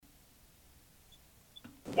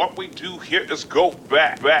What we do here is go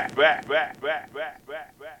back.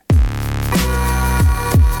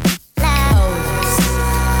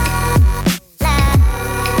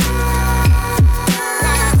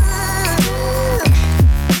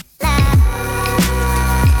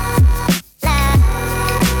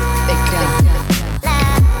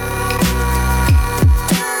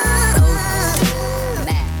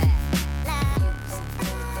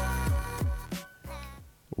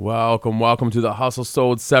 Welcome to the Hustle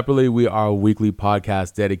Sold Separately. We are a weekly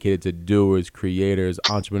podcast dedicated to doers, creators,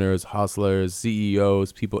 entrepreneurs, hustlers,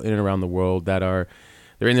 CEOs, people in and around the world that are,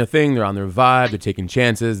 they're in their thing, they're on their vibe, they're taking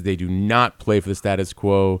chances, they do not play for the status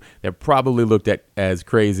quo, they're probably looked at as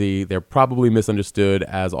crazy, they're probably misunderstood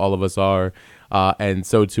as all of us are, and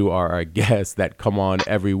so too are our guests that come on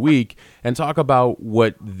every week and talk about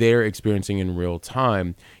what they're experiencing in real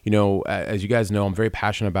time. You know, as you guys know, I'm very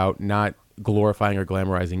passionate about not glorifying or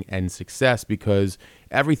glamorizing end success, because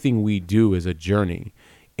everything we do is a journey,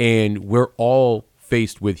 and we're all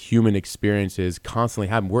faced with human experiences constantly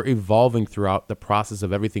happening. We're evolving throughout the process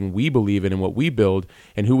of everything we believe in and what we build,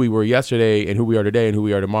 and who we were yesterday and who we are today and who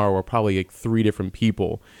we are tomorrow. We're probably like three different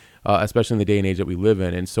people, especially in the day and age that we live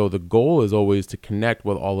in. And so the goal is always to connect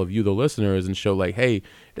with all of you, the listeners, and show like, hey,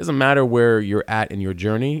 it doesn't matter where you're at in your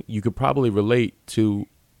journey. You could probably relate to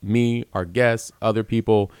me, our guests, other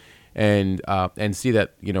people, and see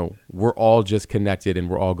that, you know, we're all just connected and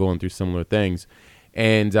we're all going through similar things.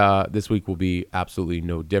 And this week will be absolutely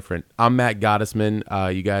no different. I'm Matt Gottesman.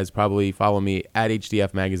 You guys probably follow me at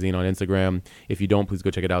HDF Magazine on Instagram. If you don't, please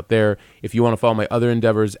go check it out there. If you want to follow my other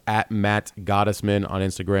endeavors, at Matt Gottesman on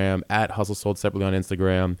Instagram, at Hustle Sold Separately on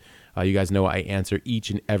Instagram. You guys know I answer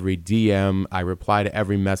each and every DM. I reply to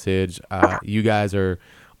every message. You guys are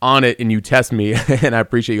on it and you test me, and I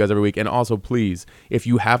appreciate you guys every week. And also, please, if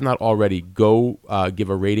you have not already, go give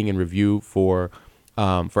a rating and review for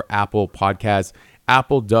Apple Podcasts.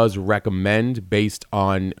 Apple does recommend based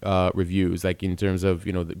on reviews, like in terms of,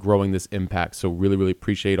 you know, growing this impact. So really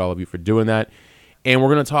appreciate all of you for doing that. And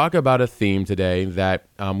we're going to talk about a theme today that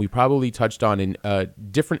we probably touched on in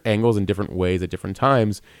different angles and different ways at different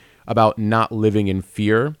times, about not living in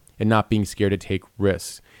fear and not being scared to take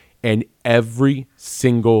risks. And every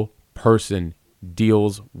single person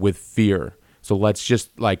deals with fear. So let's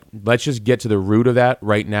just get to the root of that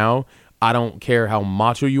right now. I don't care how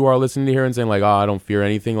macho you are listening to here and saying like, oh, I don't fear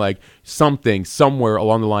anything. Like something somewhere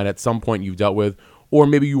along the line at some point you've dealt with, or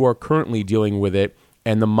maybe you are currently dealing with it,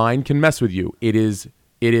 and the mind can mess with you. It is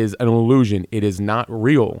an illusion. It is not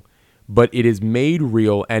real, but it is made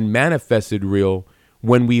real and manifested real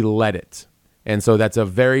when we let it. And so that's a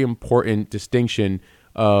very important distinction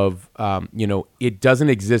of, it doesn't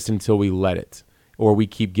exist until we let it, or we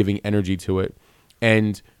keep giving energy to it.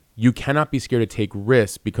 And you cannot be scared to take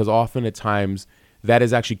risks, because often at times that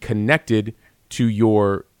is actually connected to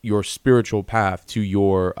your spiritual path, to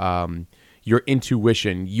your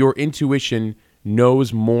intuition. Your intuition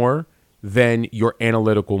knows more than your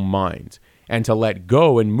analytical mind. And to let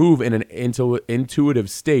go and move in an intuitive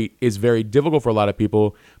state is very difficult for a lot of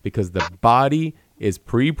people, because the body is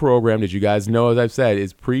pre-programmed, as you guys know, as I've said,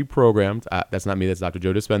 is pre-programmed. That's not me, that's Dr.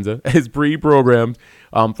 Joe Dispenza. Is pre-programmed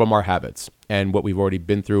from our habits and what we've already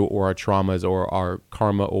been through, or our traumas, or our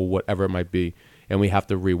karma, or whatever it might be. And we have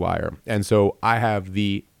to rewire. And so I have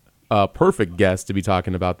the perfect guest to be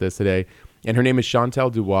talking about this today. And her name is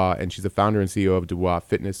Chantel Dubois, and she's the founder and CEO of Dubois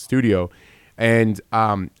Fitness Studio. And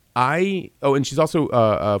and she's also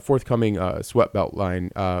a forthcoming sweat belt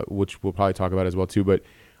line, which we'll probably talk about as well too. But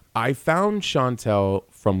I found Chantel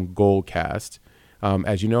from Goalcast,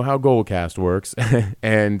 as you know how Goalcast works.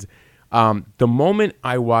 And the moment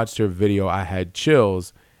I watched her video, I had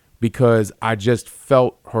chills, because I just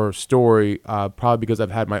felt her story, probably because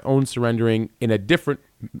I've had my own surrendering in a different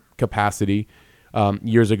capacity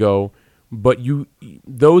years ago. But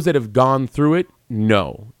those that have gone through it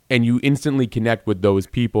know, and you instantly connect with those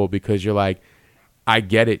people, because you're like, I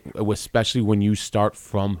get it, especially when you start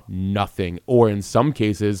from nothing, or in some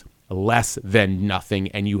cases, less than nothing,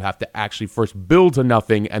 and you have to actually first build to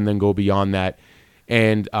nothing and then go beyond that.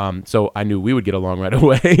 And so I knew we would get along right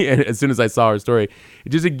away. And as soon as I saw her story,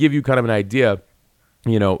 just to give you kind of an idea,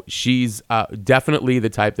 you know, she's definitely the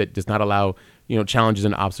type that does not allow, you know, challenges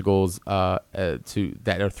and obstacles that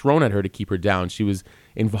are thrown at her to keep her down. She was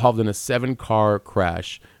involved in a 7-car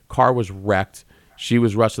crash. Car was wrecked. She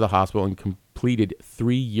was rushed to the hospital and completed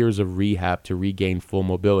 3 years of rehab to regain full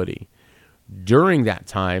mobility. During that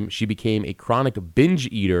time, she became a chronic binge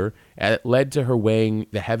eater that led to her weighing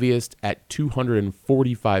the heaviest at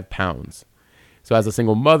 245 pounds. So as a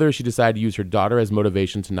single mother, she decided to use her daughter as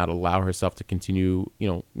motivation to not allow herself to continue,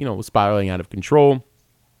 spiraling out of control.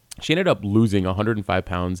 She ended up losing 105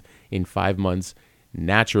 pounds in 5 months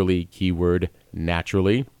naturally, keyword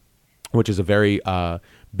naturally, which is a very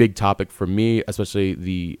big topic for me, especially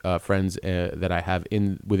the friends that I have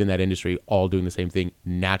within that industry, all doing the same thing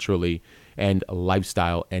naturally, and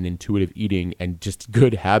lifestyle and intuitive eating and just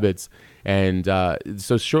good habits. And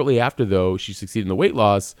so shortly after, though, she succeeded in the weight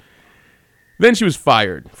loss. Then she was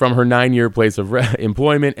fired from her 9-year place of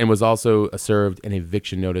employment and was also served an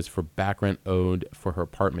eviction notice for back rent owed for her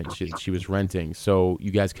apartment she was renting. So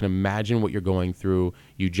you guys can imagine what you're going through.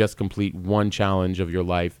 You just complete one challenge of your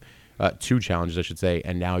life, 2 challenges, I should say,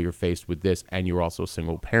 and now you're faced with this, and you're also a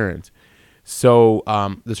single parent. So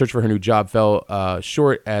the search for her new job fell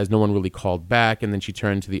short as no one really called back, and then she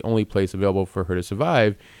turned to the only place available for her to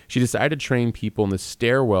survive. She decided to train people in the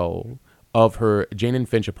stairwell of her Jane and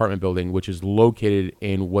Finch apartment building, which is located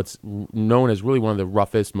in what's known as really one of the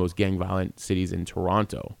roughest, most gang violent cities in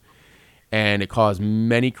Toronto. And it caused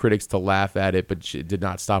many critics to laugh at it, but it did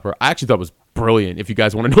not stop her. I actually thought it was brilliant. If you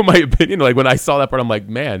guys want to know my opinion, like when I saw that part, I'm like,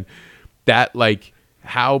 man, that like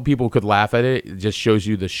how people could laugh at it just shows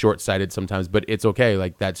you the short-sighted sometimes, but it's okay.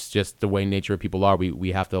 Like that's just the way nature of people are.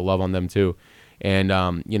 We have to love on them too. And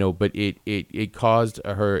but it caused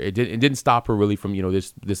her. It didn't stop her really from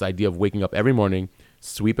this idea of waking up every morning,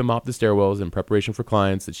 sweep and mop the stairwells in preparation for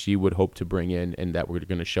clients that she would hope to bring in and that were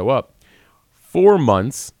going to show up. 4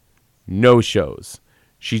 months, no shows.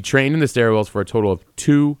 She trained in the stairwells for a total of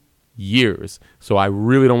 2 years. So I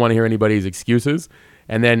really don't want to hear anybody's excuses.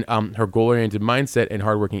 And then her goal-oriented mindset and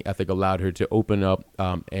hardworking ethic allowed her to open up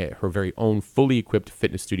her very own fully equipped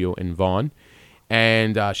fitness studio in Vaughan.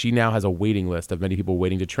 And she now has a waiting list of many people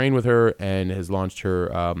waiting to train with her, and has launched her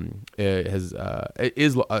has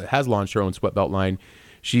launched her own sweat belt line.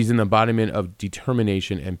 She's an embodiment of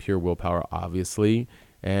determination and pure willpower, obviously,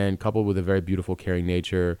 and coupled with a very beautiful, caring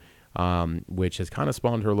nature, which has kind of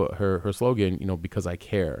spawned her slogan, because I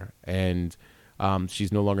care. And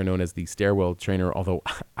she's no longer known as the stairwell trainer, although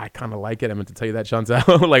I kind of like it. I meant to tell you that,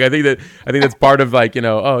 Chantel. Like I think that's part of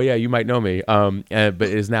oh yeah, you might know me. But it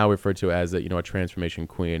is now referred to as a transformation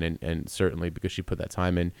queen, and certainly because she put that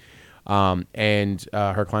time in. And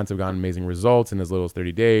her clients have gotten amazing results in as little as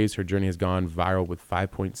 30 days. Her journey has gone viral with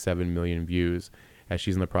 5.7 million views as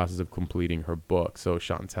she's in the process of completing her book. So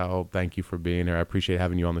Chantel, thank you for being here. I appreciate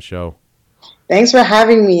having you on the show. Thanks for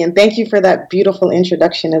having me, and thank you for that beautiful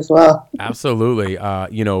introduction as well. Absolutely. I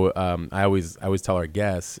always tell our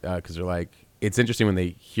guests, because they're like, it's interesting when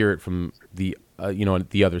they hear it from the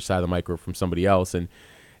the other side of the micro from somebody else, and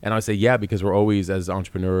I say, yeah, because we're always, as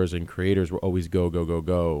entrepreneurs and creators, we're always go go go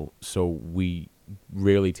go. So we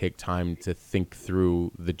rarely take time to think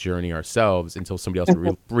through the journey ourselves until somebody else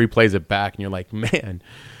replays it back, and you're like, man.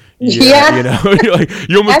 Yeah. You're like,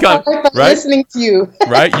 you almost got right listening to you,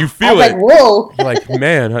 right? You feel it. Like, whoa! You're like,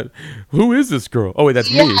 man, who is this girl? Oh wait,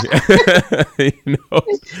 that's me.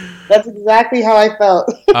 That's exactly how I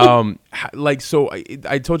felt. So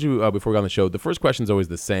I told you before we got on the show, the first question is always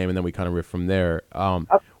the same, and then we kind of riff from there.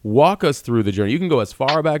 Walk us through the journey. You can go as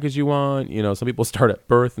far back as you want. Some people start at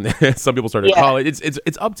birth, and some people start at college.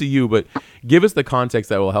 It's up to you, but give us the context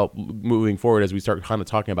that will help moving forward as we start kind of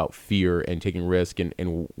talking about fear and taking risk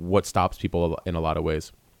and what stops people in a lot of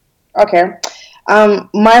ways. Okay.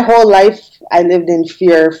 My whole life, I lived in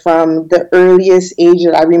fear from the earliest age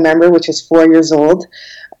that I remember, which is 4 years old.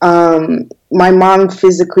 My mom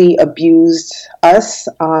physically abused us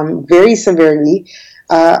very severely.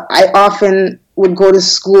 I often would go to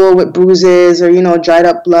school with bruises or, dried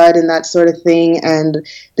up blood and that sort of thing. And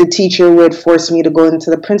the teacher would force me to go into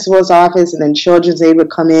the principal's office, and then children's aid would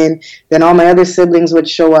come in. Then all my other siblings would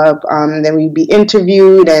show up. Then we'd be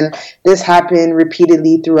interviewed. And this happened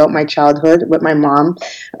repeatedly throughout my childhood with my mom.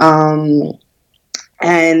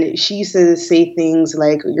 And she used to say things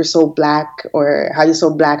like, you're so black, or how you're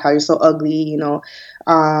so black, how you're so ugly,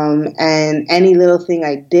 and any little thing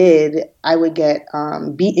I did, I would get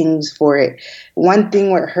beatings for it. One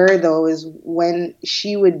thing with her, though, is when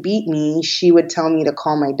she would beat me, she would tell me to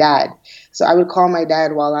call my dad. So I would call my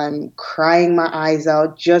dad while I'm crying my eyes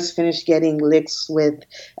out, just finished getting licks with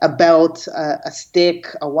a belt, a stick,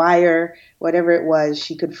 a wire, whatever it was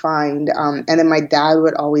she could find. And then my dad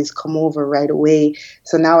would always come over right away.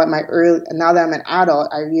 So now that I'm an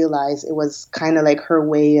adult, I realize it was kind of like her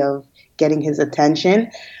way of getting his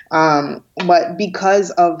attention. But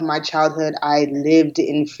because of my childhood, I lived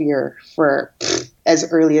in fear for as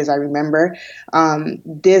early as I remember.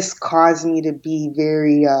 This caused me to be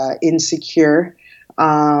very insecure.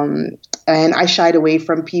 and I shied away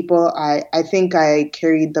from people. I think I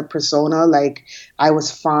carried the persona like I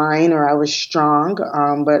was fine or I was strong,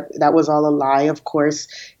 but that was all a lie, of course.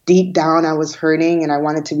 Deep down, I was hurting and I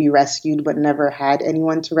wanted to be rescued, but never had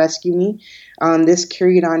anyone to rescue me. This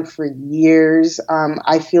carried on for years.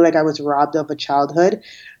 I feel like I was robbed of a childhood.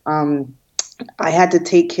 Um, I had to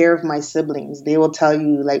take care of my siblings. They will tell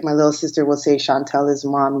you, like my little sister will say, Chantel is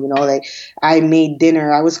mom, like I made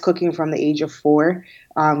dinner. I was cooking from the age of 4,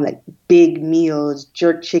 like big meals,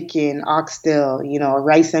 jerk chicken, oxtail,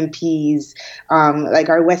 rice and peas, like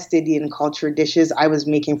our West Indian culture dishes I was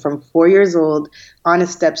making from 4 years old on a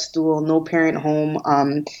step stool, no parent home.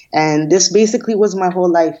 And this basically was my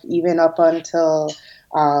whole life, even up until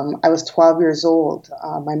I was 12 years old.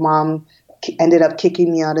 My mom ended up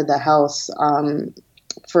kicking me out of the house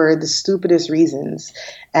for the stupidest reasons.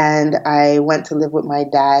 And I went to live with my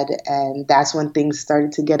dad, and that's when things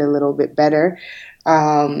started to get a little bit better.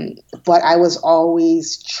 But I was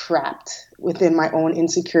always trapped within my own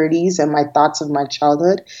insecurities and my thoughts of my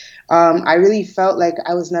childhood. I really felt like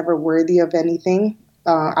I was never worthy of anything.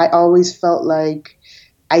 I always felt like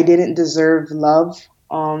I didn't deserve love.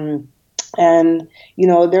 And,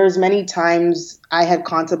 there's many times I had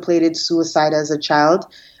contemplated suicide as a child.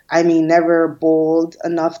 I mean, never bold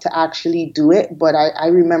enough to actually do it, but I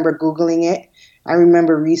remember Googling it. I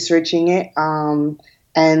remember researching it,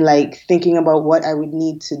 and like thinking about what I would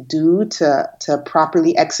need to do to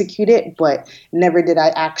properly execute it, but never did I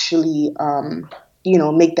actually,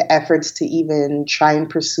 make the efforts to even try and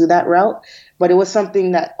pursue that route. But it was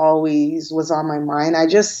something that always was on my mind.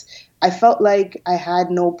 I felt like I had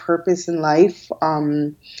no purpose in life,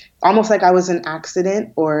 almost like I was an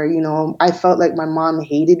accident, or, I felt like my mom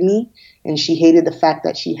hated me and she hated the fact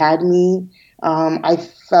that she had me. I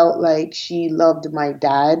felt like she loved my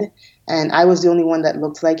dad and I was the only one that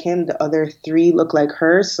looked like him. The other 3 looked like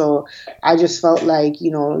her. So I just felt like,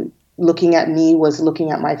 looking at me was looking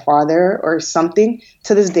at my father or something.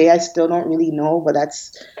 To this day, I still don't really know, but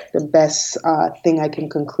that's the best thing I can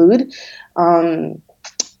conclude.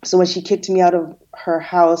 So when she kicked me out of her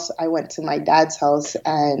house, I went to my dad's house,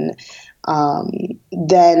 and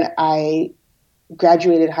then I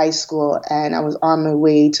graduated high school and I was on my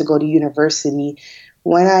way to go to university.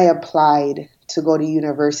 When I applied to go to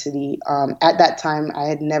university, at that time, I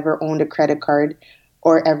had never owned a credit card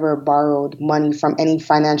or ever borrowed money from any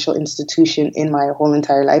financial institution in my whole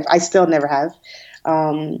entire life. I still never have.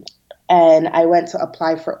 And I went to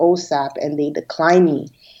apply for OSAP and they declined me.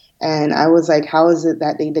 And I was like, how is it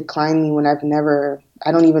that they decline me when I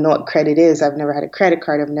don't even know what credit is. I've never had a credit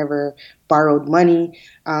card. I've never borrowed money.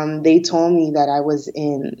 They told me that I was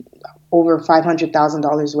in over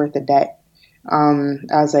 $500,000 worth of debt.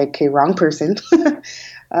 I was like, okay, wrong person.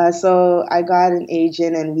 So I got an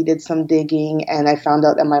agent and we did some digging and I found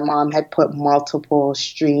out that my mom had put multiple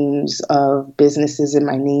streams of businesses in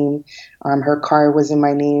my name. Her car was in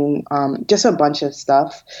my name, just a bunch of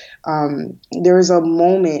stuff. There was a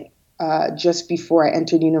moment just before I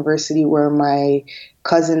entered university where my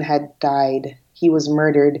cousin had died. He was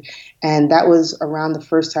murdered. And that was around the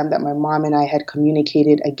first time that my mom and I had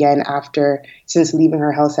communicated again since leaving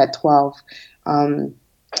her house at 12.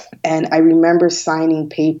 And I remember signing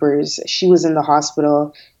papers. She was in the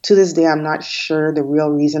hospital. To this day, I'm not sure the real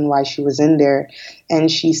reason why she was in there. And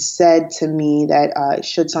she said to me that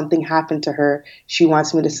should something happen to her, she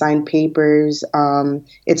wants me to sign papers.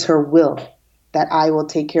 It's her will that I will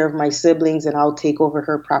take care of my siblings and I'll take over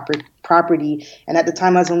her property. And at the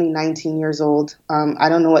time, I was only 19 years old. I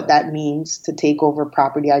don't know what that means to take over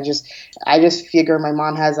property. I just figure my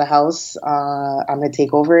mom has a house. I'm going to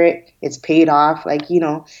take over it. It's paid off.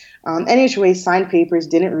 Anyway, signed papers,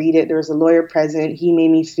 didn't read it. There was a lawyer present. He made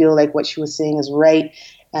me feel like what she was saying is right.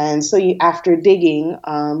 And so after digging,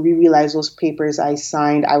 we realized those papers I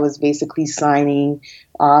signed, I was basically signing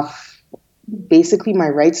off basically my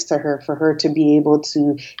rights to her, for her to be able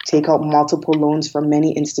to take out multiple loans from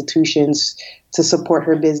many institutions to support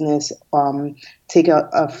her business, take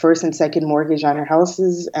a first and second mortgage on her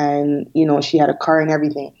houses. And, she had a car and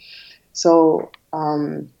everything. So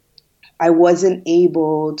I wasn't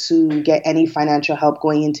able to get any financial help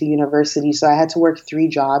going into university. So I had to work 3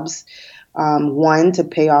 jobs, 1 to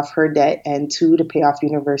pay off her debt and 2 to pay off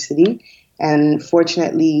university. And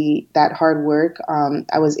fortunately, that hard work,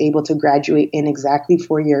 I was able to graduate in exactly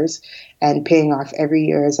 4 years and paying off every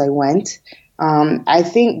year as I went. I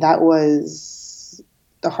think that was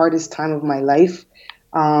the hardest time of my life.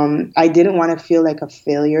 I didn't want to feel like a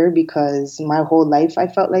failure because my whole life I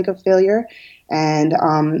felt like a failure. And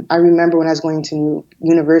I remember when I was going to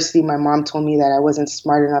university, my mom told me that I wasn't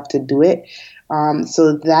smart enough to do it.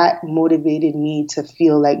 So that motivated me to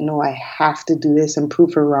feel like, no, I have to do this and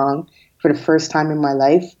prove her wrong for the first time in my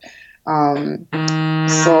life.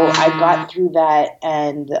 So I got through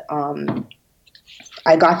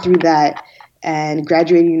that, and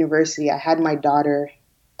graduated university. I had my daughter.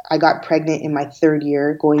 I got pregnant in my third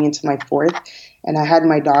year, going into my fourth, and I had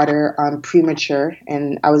my daughter premature,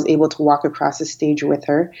 and I was able to walk across the stage with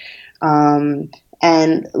her.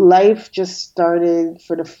 And life just started,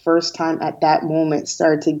 for the first time at that moment,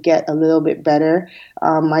 started to get a little bit better.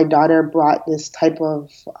 My daughter brought this type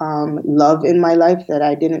of love in my life that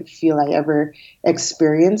I didn't feel I ever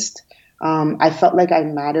experienced. I felt like I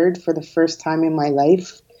mattered for the first time in my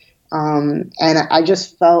life. And I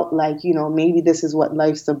just felt like, maybe this is what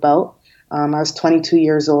life's about. I was 22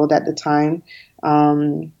 years old at the time.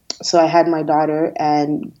 So I had my daughter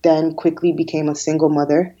and then quickly became a single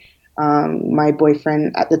mother. My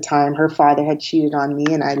boyfriend at the time, her father had cheated on me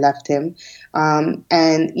and I left him.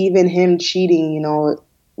 And even him cheating,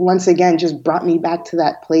 once again, just brought me back to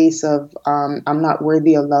that place of I'm not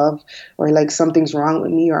worthy of love, or like something's wrong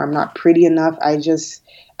with me, or I'm not pretty enough.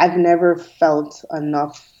 I've never felt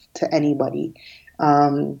enough to anybody.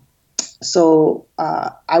 So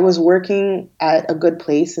I was working at a good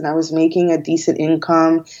place and I was making a decent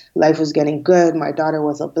income. Life was getting good. My daughter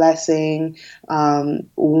was a blessing.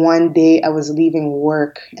 One day I was leaving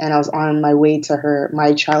work and I was on my way to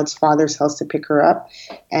my child's father's house to pick her up.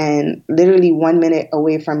 And literally 1 minute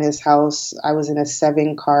away from his house, I was in a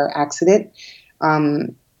 7-car accident.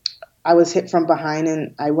 I was hit from behind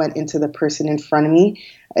and I went into the person in front of me.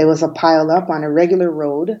 It was a pile up on a regular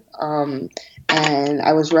road. And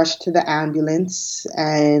I was rushed to the ambulance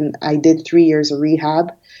and I did 3 years of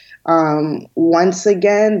rehab. Once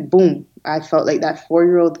again, boom, I felt like that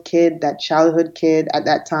 4-year-old kid, that childhood kid at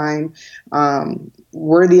that time,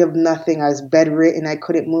 worthy of nothing. I was bedridden. I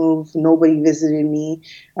couldn't move. Nobody visited me.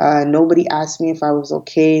 Nobody asked me if I was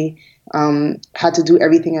okay. Had to do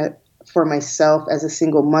everything for myself as a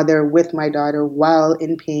single mother with my daughter while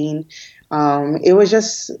in pain. It was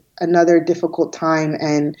just another difficult time,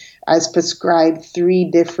 and I was prescribed 3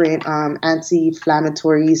 different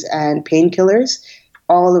anti-inflammatories and painkillers,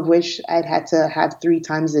 all of which I'd had to have 3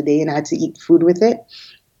 times a day, and I had to eat food with it.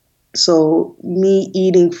 So me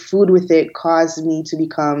eating food with it caused me to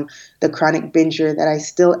become the chronic binger that I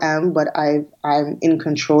still am, but I'm in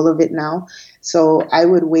control of it now. So I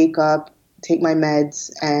would wake up, take my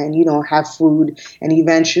meds, and have food, and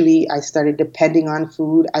eventually I started depending on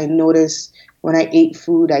food. I noticed when I ate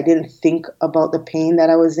food, I didn't think about the pain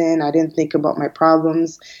that I was in. I didn't think about my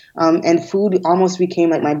problems, and food almost became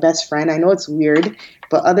like my best friend. I know it's weird,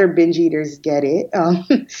 but other binge eaters get it.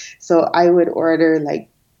 So I would order like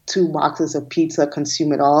 2 boxes of pizza,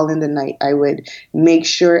 consume it all in the night. I would make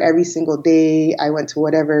sure every single day I went to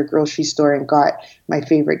whatever grocery store and got my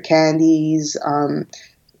favorite candies.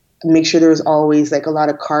 Make sure there was always like a lot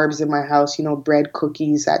of carbs in my house, bread,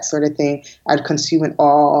 cookies, that sort of thing. I'd consume it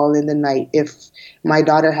all in the night. If my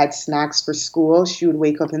daughter had snacks for school, she would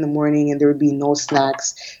wake up in the morning and there would be no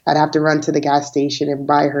snacks. I'd have to run to the gas station and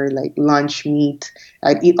buy her like lunch meat.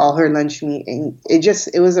 I'd eat all her lunch meat. And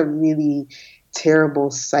it was a really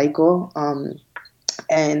terrible cycle.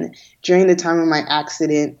 And during the time of my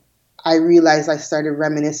accident, I realized I started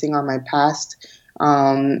reminiscing on my past.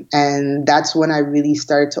 And that's when I really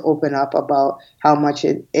started to open up about how much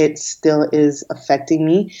it still is affecting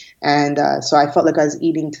me. And so I felt like I was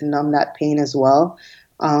eating to numb that pain as well.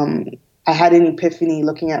 I had an epiphany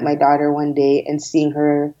looking at my daughter one day and seeing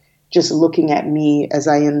her just looking at me as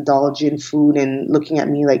I indulge in food and looking at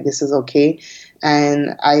me like this is okay.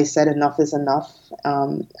 And I said enough is enough.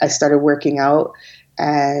 I started working out.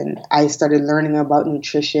 And I started learning about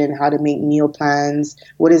nutrition, how to make meal plans.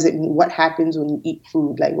 What happens when you eat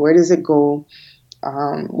food? Like, where does it go?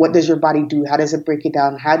 What does your body do? How does it break it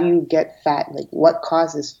down? How do you get fat? Like, what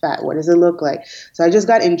causes fat? What does it look like? So I just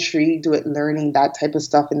got intrigued with learning that type of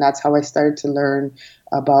stuff. And that's how I started to learn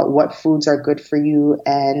about what foods are good for you.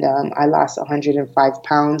 And I lost 105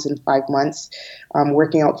 pounds in 5 months,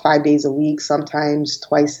 working out 5 days a week, sometimes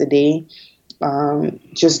twice a day.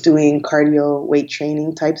 Just doing cardio, weight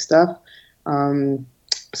training type stuff.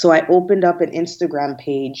 So I opened up an Instagram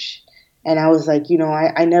page and I was like,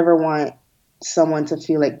 I never want someone to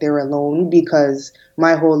feel like they're alone, because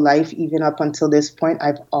my whole life, even up until this point,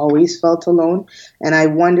 I've always felt alone. And I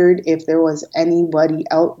wondered if there was anybody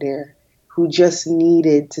out there who just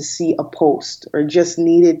needed to see a post or just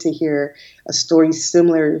needed to hear a story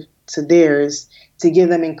similar to theirs, to give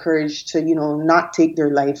them encourage to, not take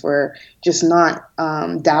their life or just not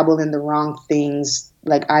dabble in the wrong things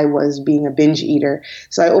like I was being a binge eater.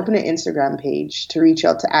 So I opened an Instagram page to reach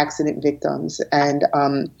out to accident victims. And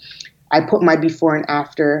I put my before and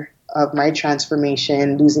after of my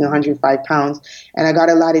transformation, losing 105 pounds. And I got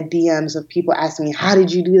a lot of DMs of people asking me, how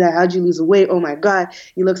did you do that? How did you lose the weight? Oh my God,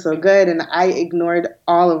 you look so good. And I ignored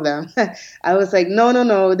all of them. I was like,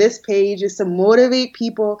 no, this page is to motivate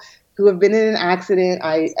people who have been in an accident.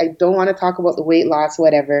 I don't want to talk about the weight loss,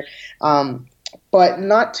 whatever. But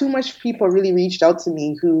not too much people really reached out to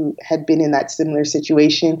me who had been in that similar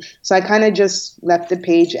situation. So I kind of just left the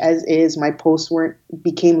page as is. My posts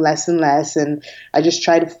became less and less. And I just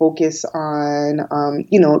tried to focus on,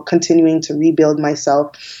 continuing to rebuild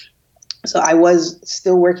myself. So I was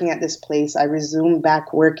still working at this place. I resumed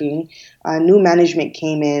back working. New management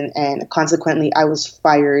came in, and consequently I was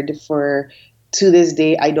fired to this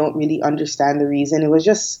day, I don't really understand the reason. It was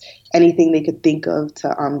just anything they could think of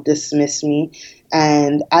to dismiss me.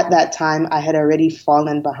 And at that time, I had already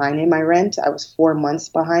fallen behind in my rent. I was 4 months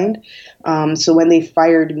behind. So when they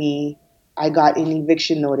fired me, I got an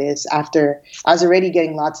eviction notice after I was already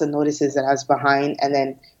getting lots of notices that I was behind. And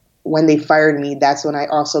then when they fired me, that's when I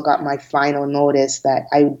also got my final notice that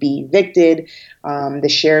I would be evicted. The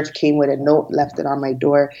sheriff came with a note, left it on my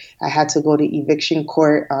door. I had to go to eviction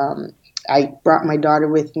court. I brought my daughter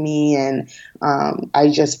with me, and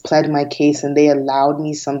I just pled my case, and they allowed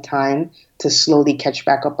me some time to slowly catch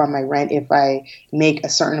back up on my rent if I make a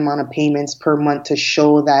certain amount of payments per month to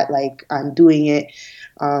show that like I'm doing it.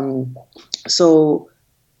 So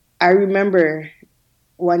I remember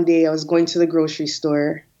one day I was going to the grocery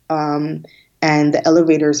store, and the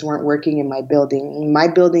elevators weren't working in my building. My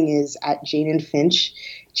building is at Jane and Finch.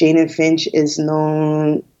 Jane and Finch is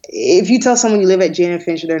known. If you tell someone you live at Jane and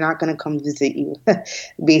Finch, they're not going to come visit you,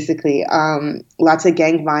 basically. Lots of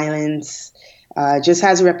gang violence, just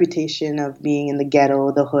has a reputation of being in the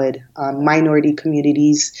ghetto, the hood, minority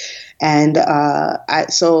communities. And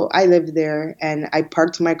so I lived there, and I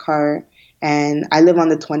parked my car, and I live on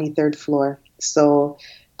the 23rd floor. So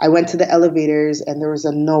I went to the elevators, and there was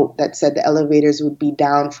a note that said the elevators would be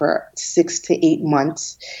down for 6 to 8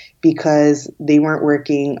 months because they weren't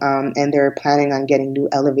working, and they were planning on getting new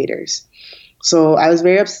elevators. So I was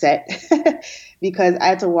very upset because I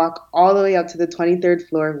had to walk all the way up to the 23rd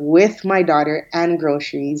floor with my daughter and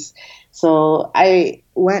groceries. So I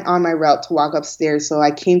went on my route to walk upstairs. So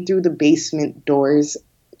I came through the basement doors,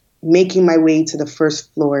 making my way to the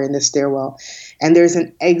first floor in the stairwell. And there's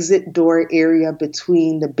an exit door area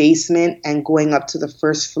between the basement and going up to the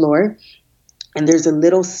first floor. And there's a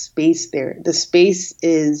little space there. The space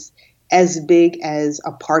is as big as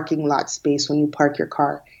a parking lot space when you park your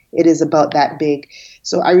car. It is about that big.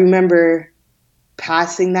 So I remember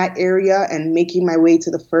passing that area and making my way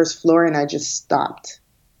to the first floor, and I just stopped.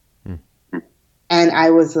 And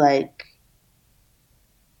I was like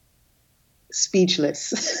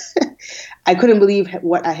speechless. I couldn't believe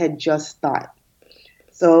what I had just thought.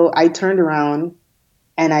 So I turned around,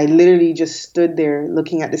 and I literally just stood there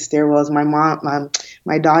looking at the stairwells.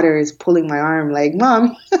 My daughter is pulling my arm like,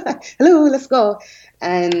 Mom, hello, let's go.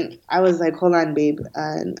 And I was like, hold on, babe.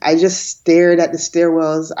 And I just stared at the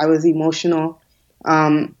stairwells. I was emotional.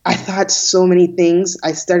 I thought so many things.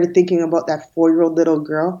 I started thinking about that 4-year-old little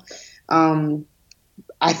girl.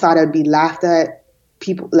 I thought I'd be laughed at.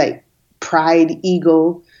 People like pride,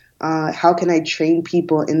 ego. How can I train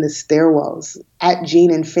people in the stairwells at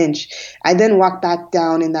Jane and Finch? I then walked back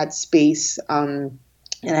down in that space, and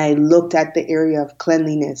I looked at the area of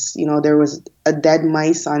cleanliness. You know, there was a dead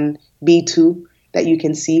mice on B2 that you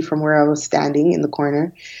can see from where I was standing in the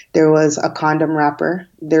corner. There was a condom wrapper.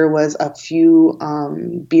 There was a few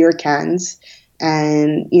beer cans.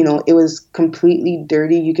 And, you know, it was completely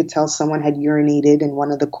dirty. You could tell someone had urinated in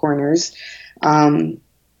one of the corners. And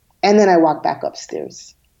then I walked back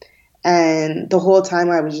upstairs. And the whole time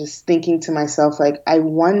I was just thinking to myself, like, I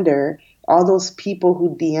wonder, all those people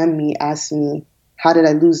who DM me, ask me, how did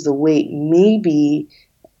I lose the weight? Maybe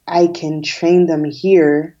I can train them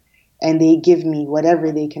here and they give me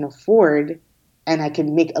whatever they can afford, and I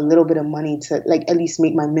can make a little bit of money to, like, at least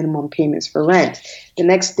make my minimum payments for rent. The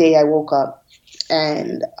next day I woke up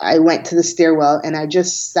and I went to the stairwell, and I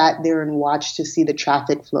just sat there and watched to see the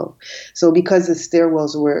traffic flow. So because the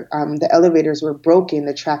stairwells were, the elevators were broken,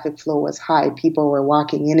 the traffic flow was high. People were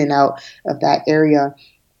walking in and out of that area.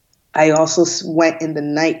 I also went in the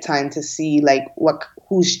nighttime to see like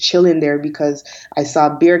who's chilling there, because I saw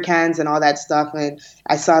beer cans and all that stuff, and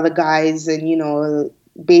I saw the guys, and you know,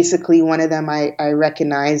 basically one of them I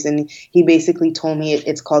recognized, and he basically told me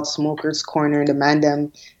it's called Smoker's Corner. The man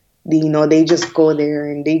them They just go there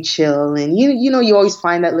and they chill, and you always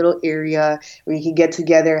find that little area where you can get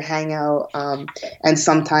together, hang out, and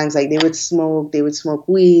sometimes like they would smoke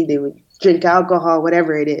weed, they would drink alcohol,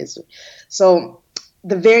 whatever it is. So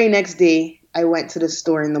the very next day, I went to the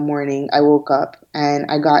store in the morning. I woke up and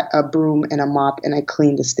I got a broom and a mop and I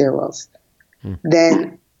cleaned the stairwells.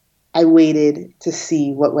 Then I waited to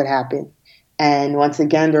see what would happen. And once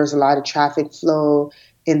again, there was a lot of traffic flow.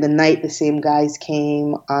 In the night, the same guys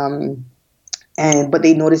came, but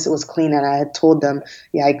they noticed it was clean, and I had told them,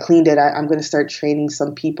 yeah, I cleaned it. I'm going to start training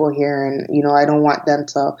some people here, and I don't want them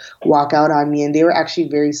to walk out on me. And they were actually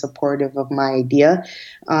very supportive of my idea.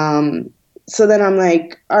 So then I'm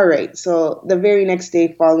like, all right. So the very next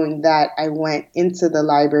day following that, I went into the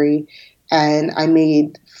library and I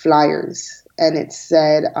made flyers, and it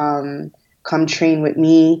said, come train with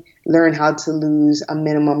me, learn how to lose a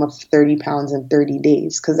minimum of 30 pounds in 30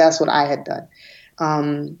 days, because that's what I had done.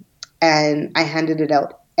 And I handed it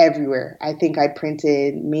out everywhere. I think I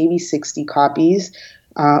printed maybe 60 copies,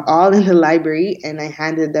 all in the library, and I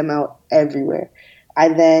handed them out everywhere. I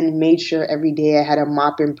then made sure every day I had a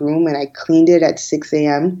mop and broom, and I cleaned it at 6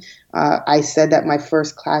 a.m. I said that my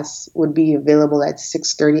first class would be available at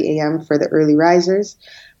 6:30 a.m. for the early risers.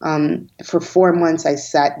 For 4 months, I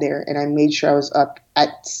sat there and I made sure I was up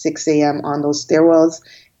at 6 a.m. on those stairwells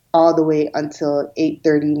all the way until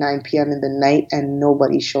 8:30, 9 p.m. in the night, and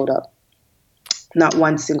nobody showed up. Not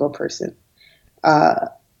one single person.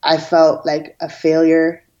 I felt like a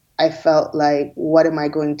failure. I felt like, what am I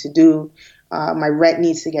going to do? My rent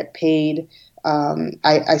needs to get paid.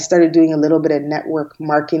 I started doing a little bit of network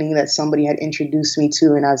marketing that somebody had introduced me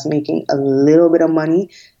to, and I was making a little bit of money,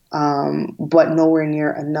 but nowhere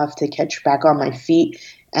near enough to catch back on my feet.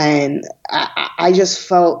 And I just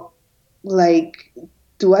felt like,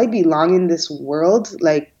 do I belong in this world?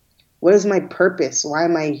 Like, what is my purpose? Why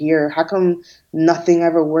am I here? How come nothing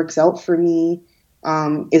ever works out for me?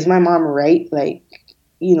 Is my mom right? Like,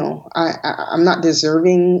 I'm not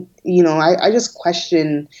deserving. I just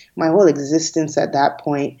questioned my whole existence at that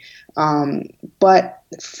point. But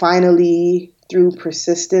finally, through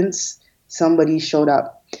persistence, somebody showed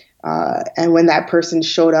up. And when that person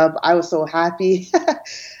showed up, I was so happy.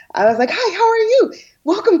 I was like, hi, how are you?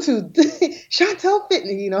 Welcome to Chantel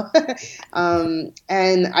Fitness,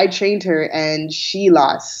 and I trained her, and she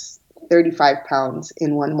lost 35 pounds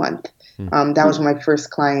in 1 month. That was my first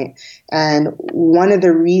client. And one of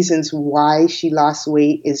the reasons why she lost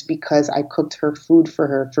weight is because I cooked her food for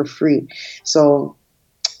her for free. So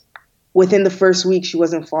within the first week, she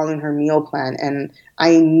wasn't following her meal plan. And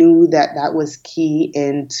I knew that that was key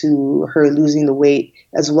into her losing the weight,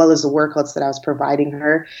 as well as the workouts that I was providing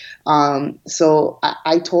her. So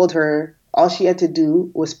I told her all she had to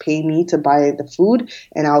do was pay me to buy the food,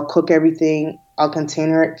 and I'll cook everything. I'll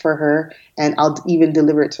container it for her, and I'll even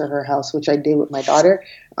deliver it to her house, which I did with my daughter.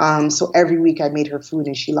 So every week I made her food,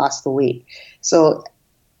 and she lost the weight. So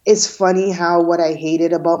it's funny how what I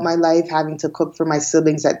hated about my life, having to cook for my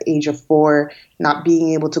siblings at the age of 4, not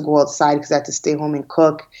being able to go outside because I had to stay home and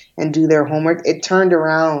cook and do their homework, it turned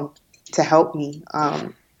around to help me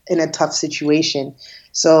in a tough situation.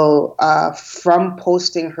 So from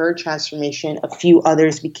posting her transformation, a few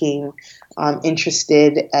others became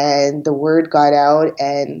interested, and the word got out,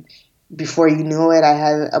 and before you know it, I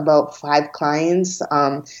had about 5 clients.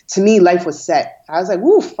 To me, life was set. I was like,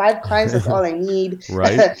 woo, 5 clients, that's all I need.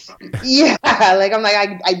 Right. Yeah.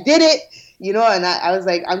 I did it, and I was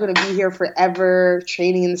like, I'm going to be here forever,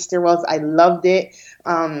 training in the stairwells. I loved it.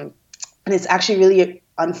 And it's actually really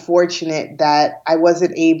unfortunate that I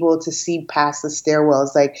wasn't able to see past the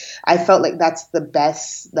stairwells. Like, I felt like that's the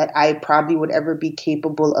best that I probably would ever be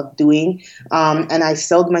capable of doing. And I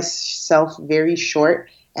sold myself very short.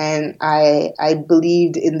 And I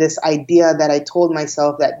believed in this idea that I told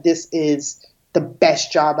myself that this is the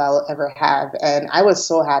best job I'll ever have. And I was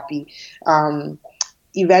so happy.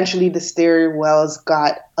 Eventually, the stairwells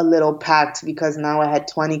got a little packed because now I had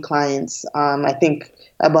 20 clients, I think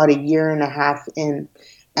about a year and a half in.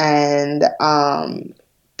 And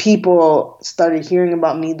people started hearing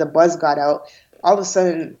about me. The buzz got out. All of a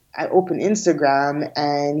sudden, I opened Instagram,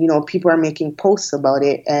 and people are making posts about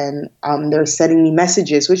it, and they're sending me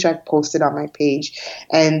messages, which I posted on my page,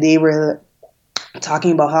 and they were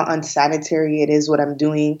talking about how unsanitary it is what I'm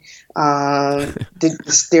doing. The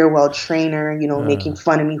stairwell trainer, making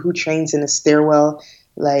fun of me. Who trains in a stairwell?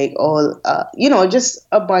 Like, just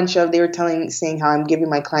a bunch of, they were saying how I'm giving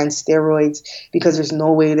my clients steroids because there's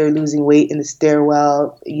no way they're losing weight in the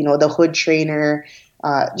stairwell. The hood trainer.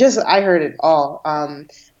 I heard it all.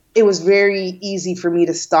 it was very easy for me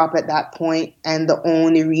to stop at that point, and the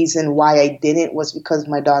only reason why I didn't was because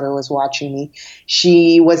my daughter was watching me.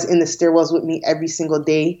 She was in the stairwells with me every single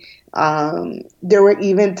day. There were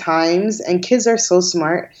even times, and kids are so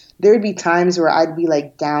smart, there would be times where I'd be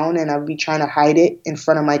like down and I'd be trying to hide it in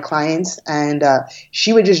front of my clients, and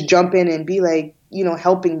she would just jump in and be like,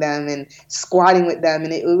 helping them and squatting with them,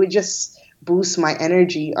 and it would just boost my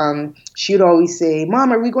energy. She would always say,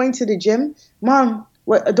 "Mom, are we going to the gym? Mom,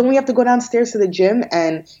 what, don't we have to go downstairs to the gym?"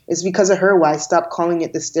 And it's because of her why I stopped calling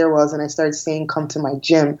it the stairwells and I started saying, "Come to my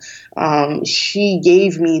gym." She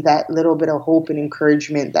gave me that little bit of hope and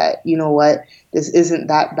encouragement that, you know what, this isn't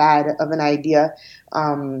that bad of an idea.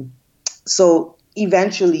 So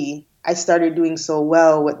eventually I started doing so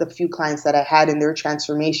well with the few clients that I had in their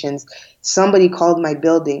transformations. Somebody called my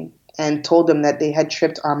building and told them that they had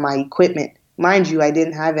tripped on my equipment. Mind you, I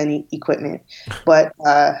didn't have any equipment, but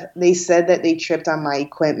they said that they tripped on my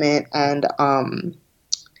equipment and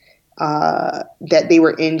that they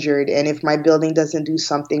were injured, and if my building doesn't do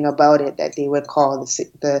something about it, that they would call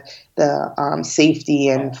the safety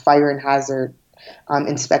and fire and hazard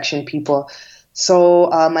inspection people. So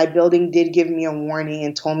my building did give me a warning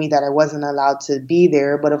and told me that I wasn't allowed to be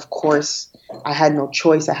there, but of course I had no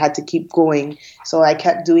choice. I had to keep going. So I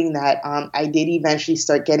kept doing that. I did eventually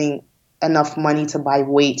start getting enough money to buy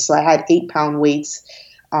weights. So I had 8-pound weights,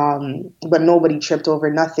 but nobody tripped over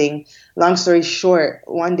nothing. Long story short,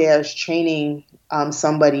 one day I was training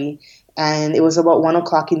somebody, and it was about 1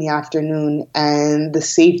 o'clock in the afternoon, and the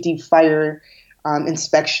safety fire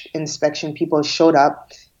inspection people showed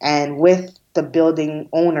up, and with the building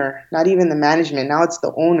owner, not even the management, now it's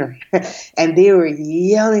the owner. And they were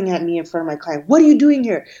yelling at me in front of my client, "What are you doing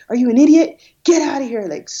here? Are you an idiot? Get out of here!"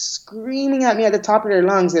 Like screaming at me at the top of their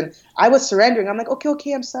lungs. And I was surrendering. I'm like,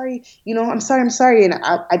 okay, I'm sorry. I'm sorry. And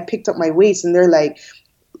I picked up my weights, and they're like,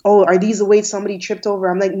 "Oh, are these the weights somebody tripped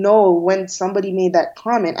over?" I'm like, "No, when somebody made that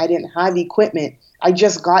comment, I didn't have equipment. I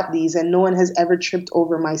just got these and no one has ever tripped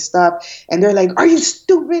over my stuff." And they're like, "Are you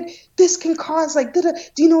stupid? This can cause like, do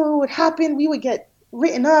you know what would happen? We would get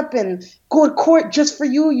written up and go to court just for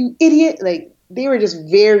you, you idiot." Like they were just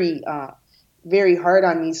very, very hard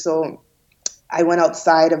on me. So I went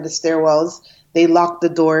outside of the stairwells. They locked the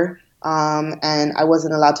door, and I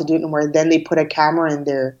wasn't allowed to do it anymore. Then they put a camera in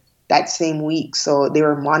there that same week, so they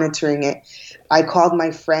were monitoring it. I called my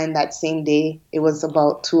friend that same day. It was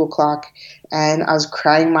about 2 o'clock, and I was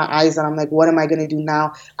crying my eyes out. I'm like, "What am I going to do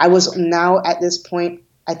now?" I was now at this point,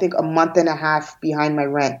 I think, a month and a half behind my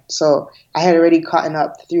rent. So I had already caught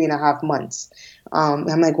up 3.5 months.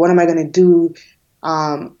 I'm like, "What am I going to do?"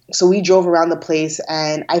 So we drove around the place,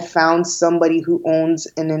 and I found somebody who owns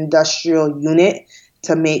an industrial unit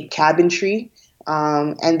to make cabinetry,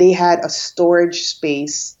 and they had a storage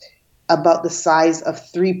space about the size of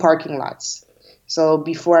 3 parking lots. So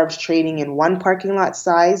before I was trading in 1 parking lot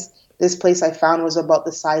size, this place I found was about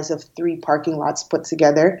the size of 3 parking lots put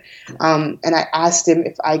together. And I asked him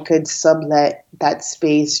if I could sublet that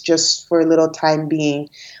space just for a little time being,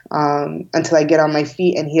 until I get on my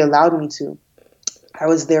feet, and he allowed me to. I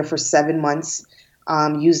was there for 7 months,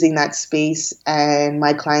 using that space, and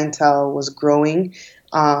my clientele was growing.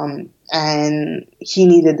 And he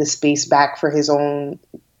needed the space back for his own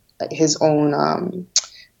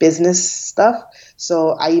business stuff.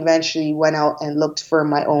 So I eventually went out and looked for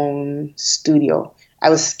my own studio. I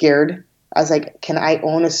was scared. I was like, "Can I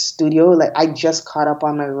own a studio? Like, I just caught up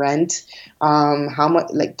on my rent. How much?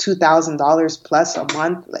 Like $2,000 plus a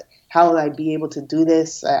month. Like, how will I be able to do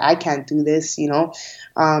this? I can't do this,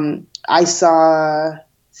 I saw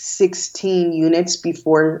 16 units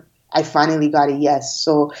before I finally got a yes.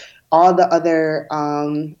 So all the other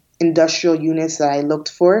industrial units that I looked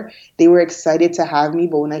for, they were excited to have me.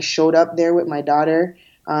 But when I showed up there with my daughter,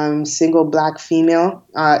 single black female,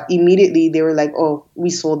 immediately they were like, "Oh,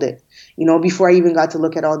 we sold it," before I even got to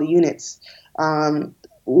look at all the units.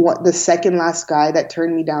 The second last guy that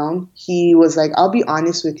turned me down, he was like, "I'll be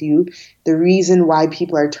honest with you. The reason why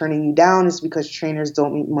people are turning you down is because trainers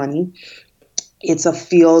don't make money. It's a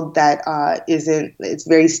field that it's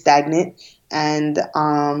very stagnant, and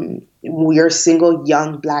you're a single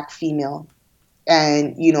young black female,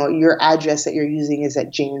 and your address that you're using is at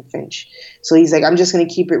Jane and Finch." So he's like, "I'm just going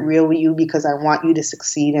to keep it real with you because I want you to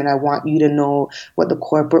succeed, and I want you to know what the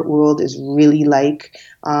corporate world is really like,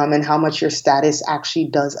 and how much your status actually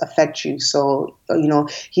does affect you. So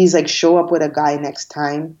he's like, show up with a guy next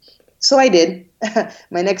time." So I did.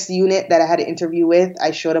 My next unit that I had an interview with, I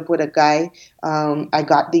showed up with a guy. I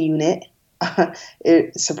got the unit.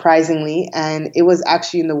 Surprisingly, and it was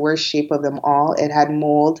actually in the worst shape of them all. It had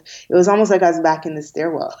mold. It was almost like I was back in the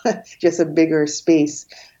stairwell, just a bigger space.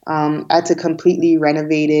 I had to completely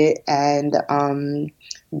renovate it and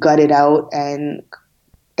gut it out, and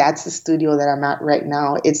that's the studio that I'm at right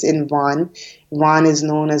now. It's in Vaughan. Vaughan is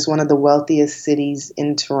known as one of the wealthiest cities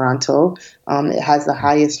in Toronto. It has the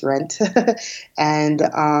highest rent. And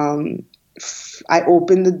I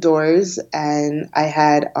opened the doors and I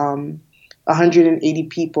had 180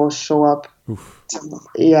 people show up.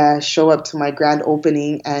 Show up to my grand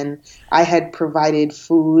opening, and I had provided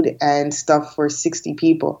food and stuff for 60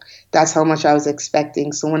 people. That's how much I was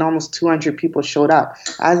expecting. So when almost 200 people showed up,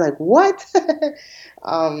 I was like, what?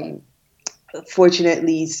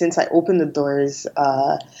 Fortunately, since I opened the doors,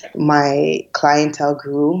 my clientele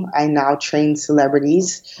grew. I now train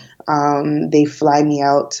celebrities. They fly me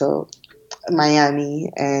out to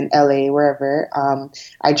Miami and LA, wherever.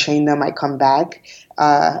 I train them, I come back.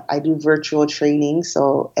 I do virtual training,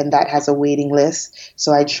 and that has a waiting list.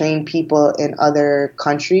 So I train people in other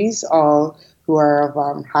countries, all who are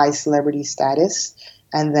of high celebrity status.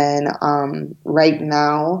 And then right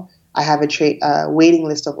now, I have a waiting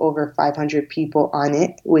list of over 500 people on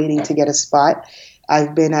it, waiting to get a spot.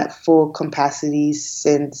 I've been at full capacity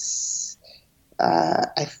since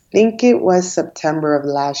I think it was September of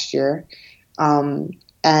last year.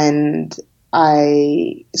 And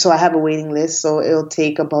I have a waiting list, so it'll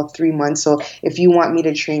take about 3 months. So if you want me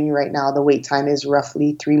to train you right now, the wait time is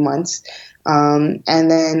roughly 3 months. And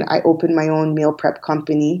then I opened my own meal prep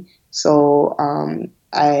company. So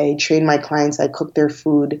I train my clients, I cook their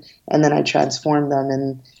food, and then I transform them.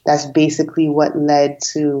 And that's basically what led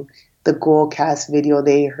to the Goalcast video.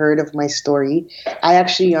 They heard of my story. I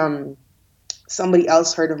actually, somebody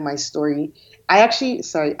else heard of my story. I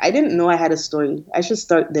didn't know I had a story. I should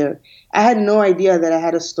start there. I had no idea that I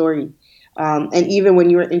had a story. And even when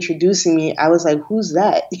you were introducing me, I was like, who's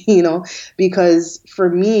that? Because for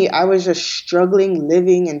me, I was just struggling,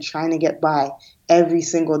 living and trying to get by every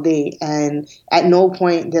single day. And at no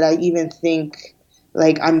point did I even think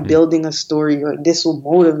like I'm building a story or this will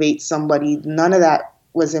motivate somebody. None of that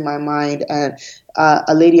was in my mind. And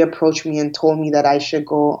a lady approached me and told me that I should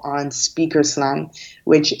go on Speaker Slam,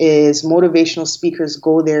 which is motivational speakers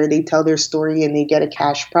go there, they tell their story and they get a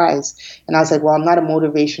cash prize. And I was like, well, I'm not a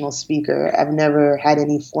motivational speaker. I've never had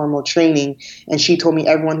any formal training. And she told me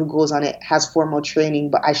everyone who goes on it has formal training,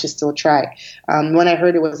 but I should still try. When I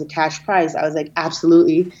heard it was a cash prize, I was like,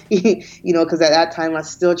 absolutely, because at that time I was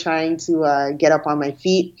still trying to get up on my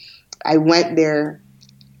feet. I went there.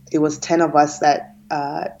 It was 10 of us that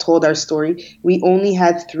told our story. We only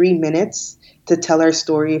had 3 minutes to tell our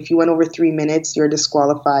story. If you went over 3 minutes, you're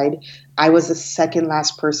disqualified. I was the second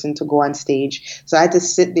last person to go on stage. So I had to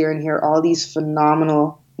sit there and hear all these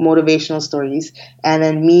phenomenal motivational stories. And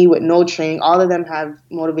then me with no training, all of them have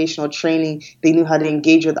motivational training. They knew how to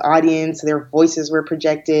engage with the audience. Their voices were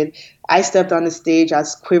projected. I stepped on the stage. I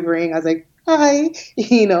was quivering. I was like, hi,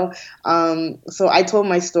 So I told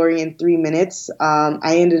my story in 3 minutes.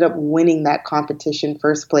 I ended up winning that competition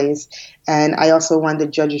first place. And I also won the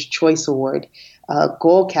Judge's Choice Award.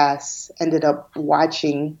 Goalcast ended up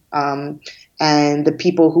watching, and the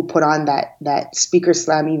people who put on that Speaker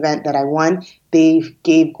Slam event that I won, they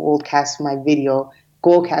gave Goalcast my video.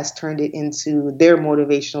 Goalcast turned it into their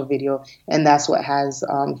motivational video, and that's what has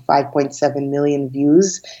 5.7 million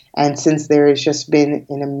views. And since there has just been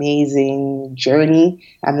an amazing journey,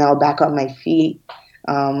 I'm now back on my feet.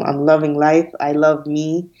 I'm loving life. I love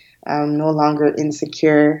me. I'm no longer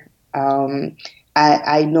insecure.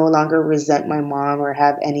 I no longer resent my mom or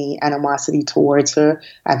have any animosity towards her.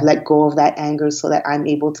 I've let go of that anger so that I'm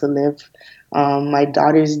able to live. My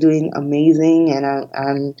daughter's doing amazing,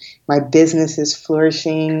 and my business is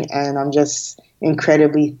flourishing, and I'm just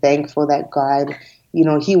incredibly thankful that God,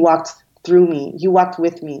 He walked through me. He walked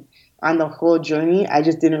with me on the whole journey. I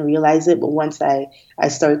just didn't realize it, but once I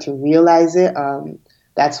started to realize it,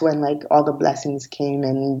 that's when like all the blessings came,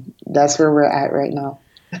 and that's where we're at right now.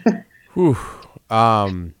 Whew.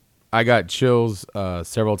 I got chills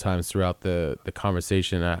several times throughout the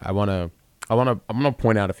conversation. I'm gonna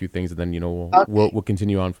point out a few things, and then we'll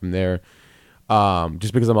continue on from there.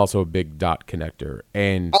 Just because I'm also a big dot connector,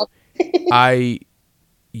 and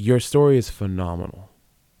your story is phenomenal.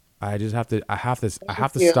 I have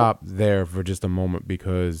to stop there for just a moment,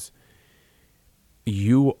 because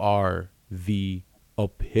you are the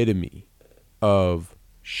epitome of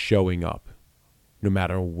showing up, no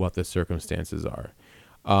matter what the circumstances are.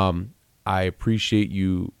 I appreciate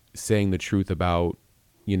you saying the truth about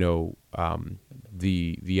the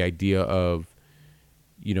idea of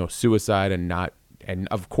suicide, and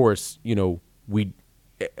of course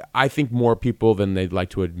I think more people than they'd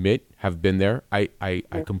like to admit have been there. I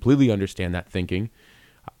completely understand that thinking.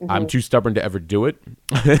 I'm too stubborn to ever do it.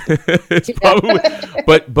 It's probably,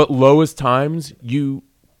 but lowest times,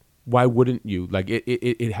 why wouldn't you? Like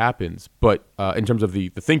it happens. But in terms of the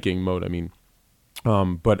thinking mode, I mean,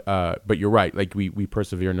 but you're right. Like we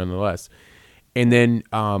persevere nonetheless. And then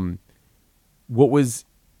it was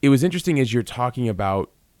interesting as you're talking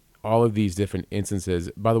about all of these different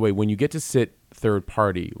instances. By the way, when you get to sit third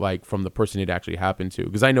party, like from the person it actually happened to,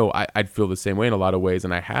 because I know I'd feel the same way in a lot of ways,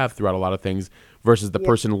 and I have throughout a lot of things, versus the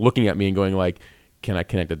person looking at me and going like, can I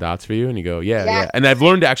connect the dots for you? And you go, yeah. And I've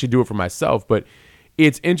learned to actually do it for myself. But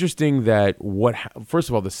it's interesting that first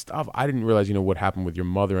of all, the stuff, I didn't realize, what happened with your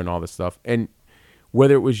mother and all this stuff. And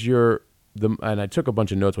whether it was and I took a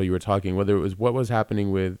bunch of notes while you were talking, whether it was what was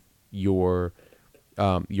happening with your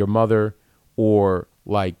mother, or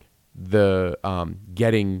like the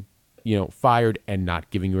getting fired and not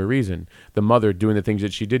giving you a reason, the mother doing the things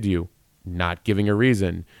that she did to you, not giving a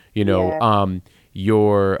reason,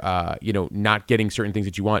 your not getting certain things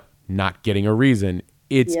that you want, not getting a reason.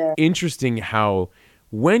 It's interesting how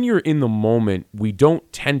when you're in the moment, we don't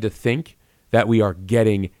tend to think that we are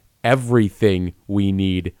getting everything we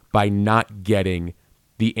need by not getting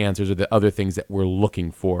the answers or the other things that we're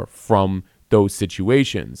looking for from those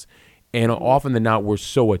situations. And often than not, we're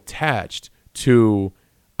so attached to,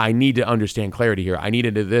 I need to understand clarity here. I need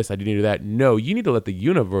to do this. I need to do that. No, you need to let the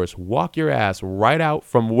universe walk your ass right out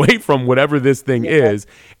away from whatever this thing is,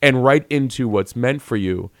 and right into what's meant for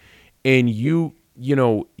you. And you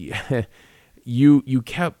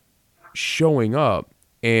kept showing up.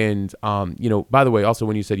 And, by the way, also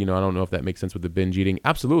when you said, I don't know if that makes sense with the binge eating.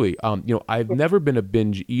 Absolutely. I've never been a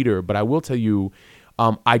binge eater, but I will tell you,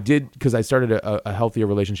 I did, because I started a healthier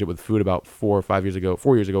relationship with food about 4 years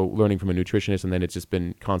ago, learning from a nutritionist. And then it's just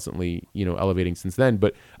been constantly, elevating since then.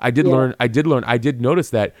 But I did notice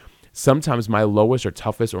that sometimes my lowest or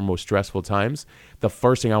toughest or most stressful times, the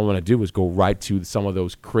first thing I want to do is go right to some of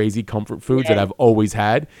those crazy comfort foods that I've always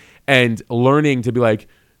had, and learning to be like,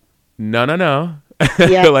 no.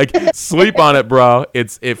 Like, sleep on it, bro.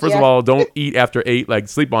 First of all, don't eat after 8. Like,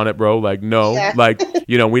 sleep on it, bro. Like, no. Like,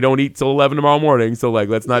 we don't eat till 11 tomorrow morning. So like,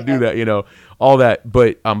 let's not do that, all that.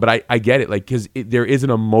 But I get it. Like, cause there is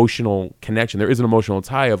an emotional connection. There is an emotional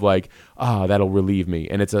tie of like, that'll relieve me.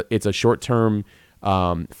 And it's a short-term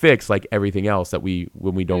fix, like everything else that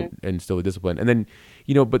when we don't instill the discipline. And then,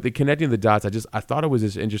 but the connecting the dots, I thought it was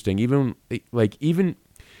just interesting. Even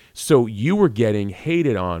so you were getting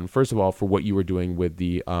hated on, first of all, for what you were doing with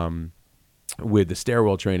the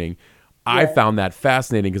stairwell training. I found that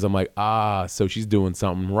fascinating, because I'm like, so she's doing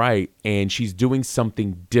something right, and she's doing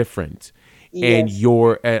something different. And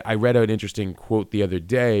I read an interesting quote the other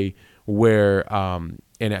day where, and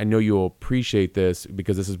I know you'll appreciate this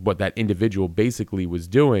because this is what that individual basically was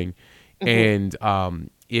doing. And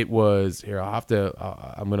it was here. I'll have to.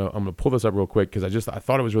 I'm gonna pull this up real quick, because I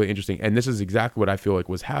thought it was really interesting, and this is exactly what I feel like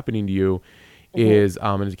was happening to you. Is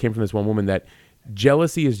and it came from this one woman, that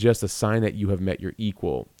jealousy is just a sign that you have met your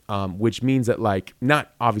equal, which means that, like,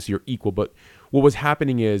 not obviously your equal, but what was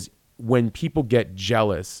happening is when people get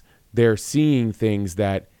jealous, they're seeing things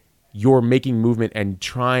that you're making movement and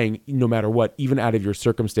trying, no matter what, even out of your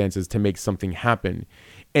circumstances, to make something happen,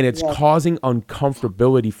 and it's causing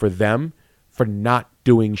uncomfortability for them for not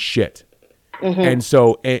doing shit. And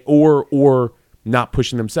so, or not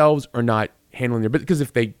pushing themselves, or not handling their business, because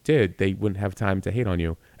if they did, they wouldn't have time to hate on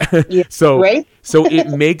you. So it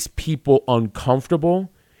makes people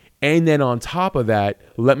uncomfortable. And then on top of that,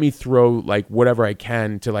 let me throw like whatever I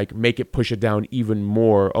can to like make it, push it down even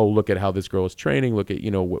more. Oh, look at how this girl is training. Look at,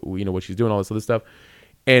 what she's doing, all this other stuff.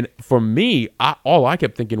 And for me, all I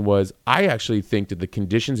kept thinking was, I actually think that the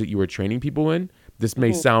conditions that you were training people in, this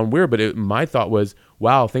may sound weird, but my thought was,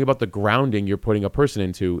 wow, think about the grounding you're putting a person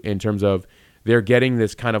into, in terms of they're getting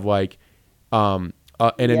this kind of like an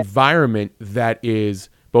environment that is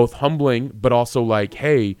both humbling, but also like,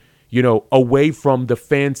 hey, away from the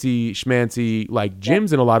fancy schmancy like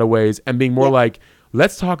gyms in a lot of ways, and being more like,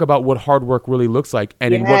 let's talk about what hard work really looks like,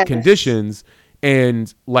 and in what conditions,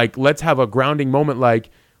 and like, let's have a grounding moment,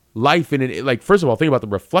 like life in it. Like, first of all, think about the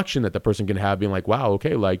reflection that the person can have, being like, wow,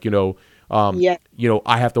 okay, like,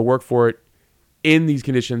 I have to work for it in these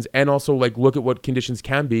conditions, and also like, look at what conditions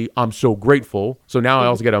can be. I'm so grateful. So now I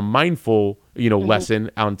also get a mindful, lesson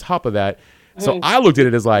on top of that. So I looked at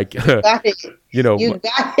it as like, you got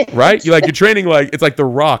it. Right? You're training, like, it's like The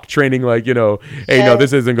Rock training, like, hey, no,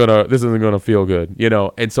 this isn't gonna feel good,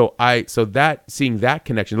 And so seeing that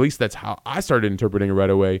connection, at least that's how I started interpreting it right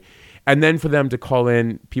away. And then for them to call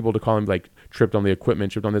in, people to call him like, tripped on the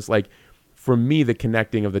equipment, tripped on this, like, for me, the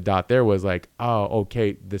connecting of the dot there was like, oh,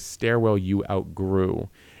 okay, the stairwell you outgrew.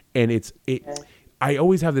 And I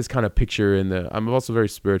always have this kind of picture I'm also very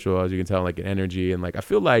spiritual, as you can tell, like an energy. And like, I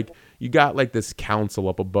feel like you got like this council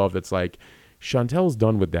up above that's like, Chantel's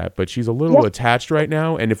done with that, but she's a little attached right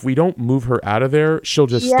now. And if we don't move her out of there, she'll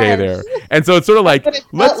just stay there. And so it's sort of like,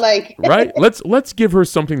 let's give her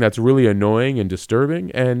something that's really annoying and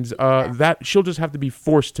disturbing. And that she'll just have to be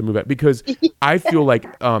forced to move out, because I feel like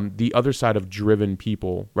the other side of driven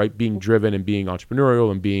people, right? Being driven and being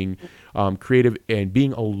entrepreneurial and being creative and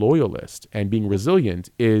being a loyalist and being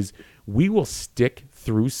resilient is we will stick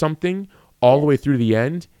through something all the way through the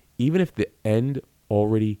end, even if the end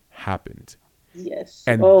already happened. Yes.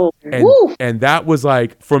 And that was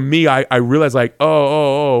like, for me, I realized like,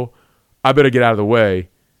 oh, I better get out of the way.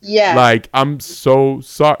 Yeah. Like, I'm so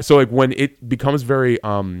sorry. So like when it becomes very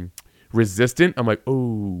resistant, I'm like,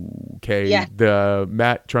 oh, okay. Yeah. The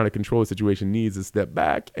Matt trying to control the situation needs to step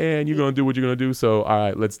back, and you're gonna do what you're gonna do. So all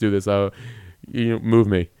right, let's do this. Move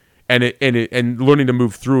me. And learning to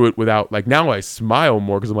move through it without, like, now I smile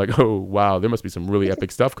more because I'm like, oh wow, there must be some really epic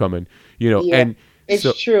stuff coming, and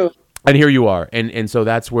it's true. And here you are. And so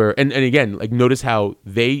that's where, and again, like, notice how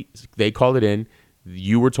they called it in.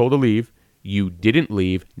 You were told to leave. You didn't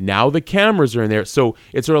leave. Now the cameras are in there. So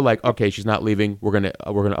it's sort of like, okay, she's not leaving. We're going to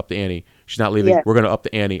up the ante. She's not leaving. Yeah. We're going to up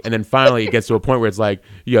the ante. And then finally it gets to a point where it's like,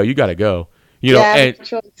 yo, you got to go,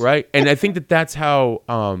 right. And I think that's how,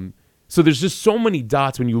 so there's just so many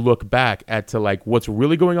dots when you look back at to like what's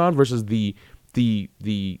really going on versus the way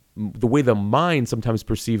the mind sometimes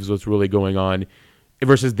perceives what's really going on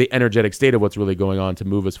versus the energetic state of what's really going on to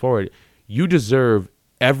move us forward. You deserve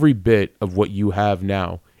every bit of what you have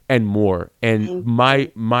now and more. And my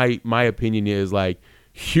opinion is like,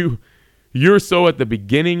 you're so at the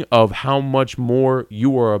beginning of how much more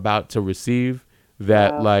you are about to receive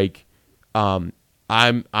that like, I'm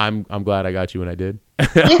glad I got you when I did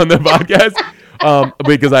on the podcast.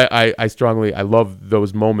 Because I love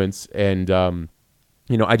those moments. And,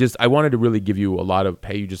 I wanted to really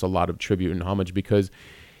pay you just a lot of tribute and homage, because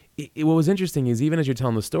what was interesting is, even as you're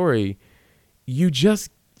telling the story, you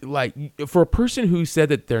just, like, for a person who said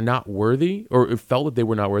that they're not worthy or felt that they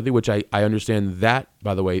were not worthy, which I understand that,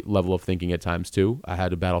 by the way, level of thinking at times too. I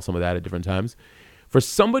had to battle some of that at different times. For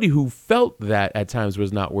somebody who felt that at times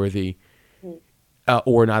was not worthy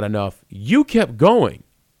or not enough, you kept going.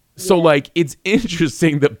 So like, it's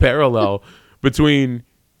interesting, the parallel between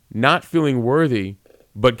not feeling worthy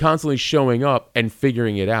but constantly showing up and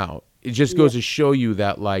figuring it out. It just goes to show you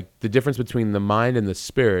that, like, the difference between the mind and the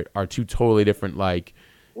spirit are two totally different, like,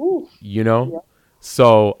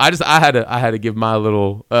 So I had to give my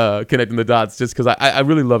little connecting the dots, just because I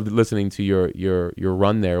really loved listening to your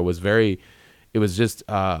run there. It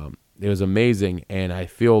was amazing. And I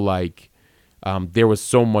feel like there was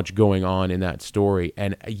so much going on in that story,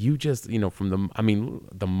 and you just, from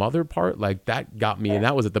the mother part, like, that got me, and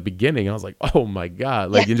that was at the beginning. I was like, oh my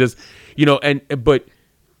God, like, you just, but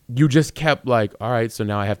you just kept like, all right, so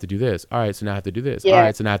now I have to do this. All right, so now I have to do this. All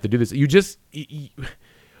right, so now I have to do this.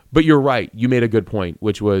 But you're right. You made a good point,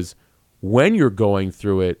 which was, when you're going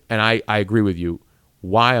through it, and I agree with you.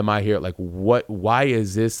 Why am I here? Like, why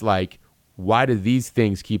is this, like, why do these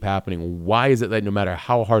things keep happening? Why is it that no matter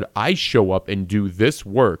how hard I show up and do this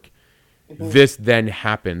work, this then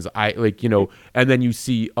happens? And then you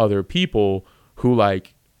see other people who,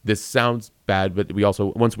 like, this sounds bad, but we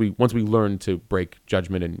also, once we learn to break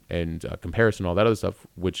judgment and comparison, all that other stuff,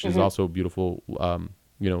 which is also a beautiful,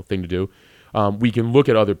 thing to do. We can look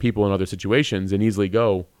at other people in other situations and easily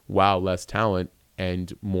go, wow, less talent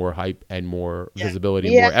and more hype and more visibility,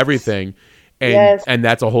 more everything. And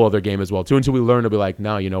that's a whole other game as well too, until we learn to be like,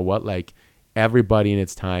 no, you know what, like, everybody in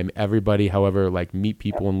its time, everybody, however, like, meet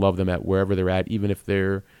people and love them at wherever they're at, even if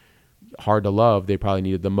they're hard to love, they probably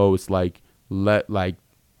needed the most, like,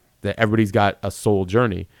 that everybody's got a soul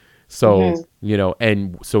journey. So,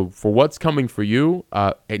 and so for what's coming for you,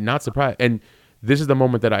 not surprised. And this is the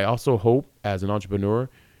moment that I also hope, as an entrepreneur,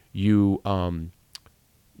 you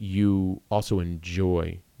also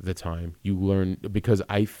enjoy the time. You learn, because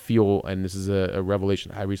I feel, and this is a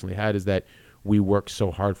revelation I recently had, is that we work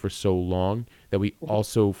so hard for so long that we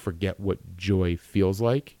also forget what joy feels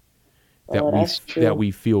like. That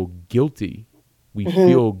we feel guilty. We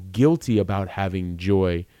feel guilty about having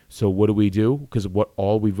joy. So what do? Because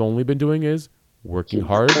we've only been doing is working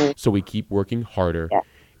hard. So we keep working harder. Yeah.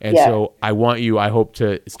 And so I hope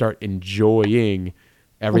to start enjoying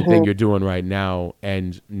everything you're doing right now,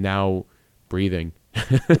 and now breathing.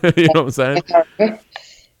 You know what I'm saying?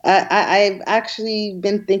 I've actually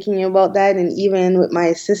been thinking about that, and even with my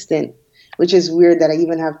assistant, which is weird that I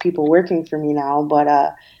even have people working for me now.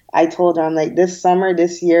 But I told her, I'm like, this summer,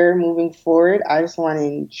 this year, moving forward, I just want to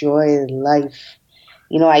enjoy life.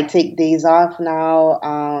 I take days off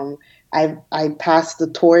now. I pass the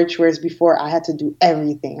torch, whereas before I had to do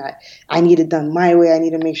everything. I need it done my way. I need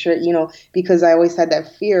to make sure, because I always had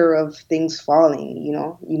that fear of things falling.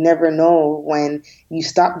 You never know when you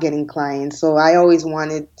stop getting clients. So I always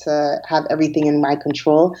wanted to have everything in my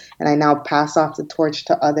control, and I now pass off the torch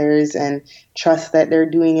to others and trust that they're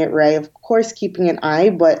doing it right. Of course, keeping an eye,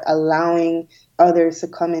 but allowing others to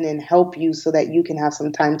come in and help you so that you can have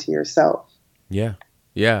some time to yourself. Yeah.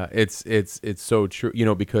 Yeah, it's so true,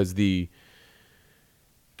 because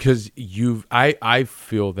I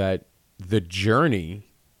feel that the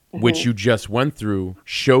journey which you just went through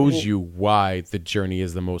shows you why the journey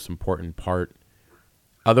is the most important part.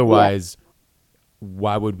 Otherwise,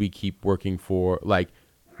 why would we keep working for, like,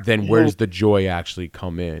 then where does the joy actually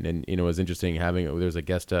come in? And, it was interesting there's a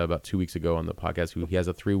guest about 2 weeks ago on the podcast who he has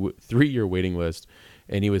a 3-year waiting list.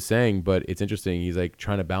 And he was saying, but it's interesting. He's like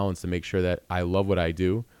trying to balance to make sure that I love what I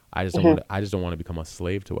do. I just don't want to become a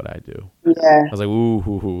slave to what I do. Yeah. I was like,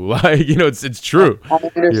 ooh, like, it's true. I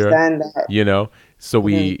understand that.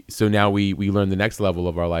 So now we learn the next level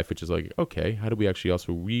of our life, which is like, okay, how do we actually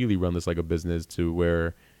also really run this like a business to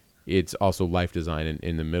where it's also life design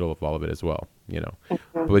in the middle of all of it as well,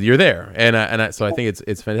 but you're there. So I think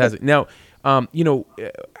it's fantastic. Now,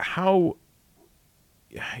 how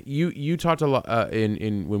you talked a lot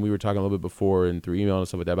in when we were talking a little bit before and through email and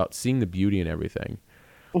stuff like that about seeing the beauty in everything.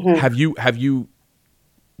 Have you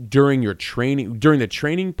during the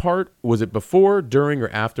training part, was it before, during, or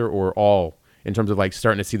after, or all, in terms of like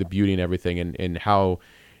starting to see the beauty in everything and how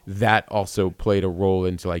that also played a role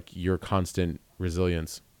into like your constant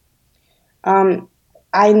resilience?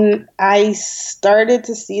 I started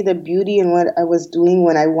to see the beauty in what I was doing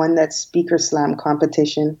when I won that Speaker Slam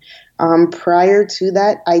competition. Prior to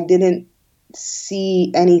that, I didn't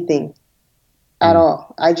see anything at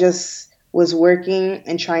all. I just was working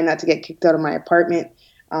and trying not to get kicked out of my apartment.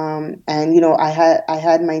 And I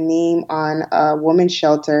had my name on a women's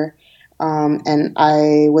shelter, and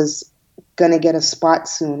I was gonna get a spot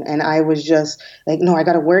soon, and I was just like, no, I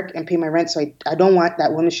gotta work and pay my rent, so I don't want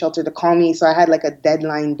that women's shelter to call me. So I had like a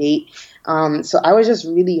deadline date. So I was just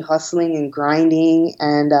really hustling and grinding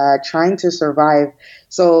and trying to survive.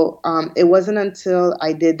 So it wasn't until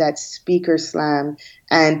I did that Speaker Slam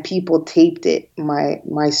and people taped it,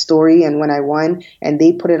 my story, and when I won, and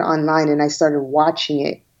they put it online, and I started watching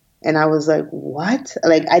it. And I was like, what?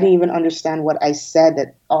 Like, I didn't even understand what I said,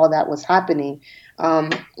 that all that was happening.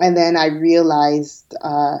 And then I realized,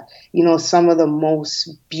 some of the most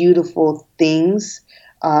beautiful things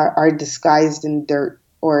are disguised in dirt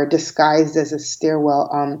or disguised as a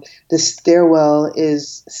stairwell. The stairwell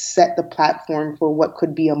is set the platform for what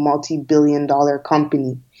could be a multi-billion-dollar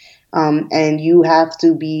company. And you have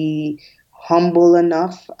to be humble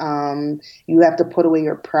enough. You have to put away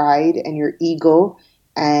your pride and your ego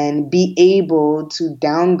and be able to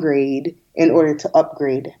downgrade in order to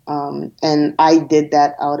upgrade. And I did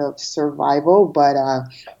that out of survival. But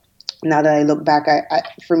now that I look back,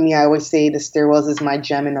 for me, I always say the stairwells is my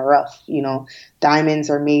gem in the rough. Diamonds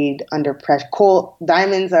are made under pressure.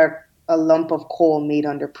 Diamonds are a lump of coal made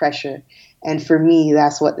under pressure. And for me,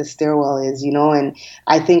 that's what the stairwell is, and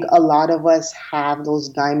I think a lot of us have those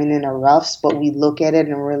diamond in the roughs, but we look at it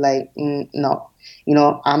and we're like, no,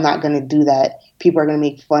 I'm not going to do that. People are going to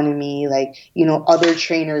make fun of me. Like, other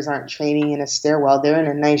trainers aren't training in a stairwell. They're in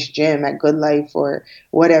a nice gym at Good Life or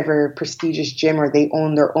whatever prestigious gym, or they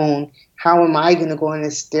own their own. How am I going to go in a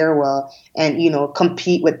stairwell and,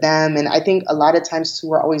 compete with them? And I think a lot of times too,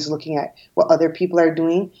 we're always looking at what other people are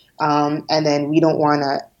doing. And then we don't want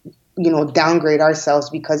to, downgrade ourselves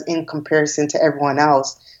because in comparison to everyone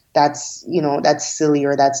else, that's silly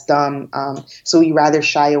or that's dumb. So we rather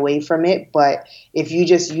shy away from it. But if you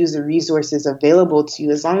just use the resources available to you,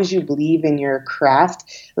 as long as you believe in your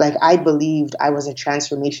craft, like I believed I was a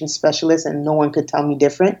transformation specialist and no one could tell me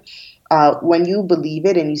different. When you believe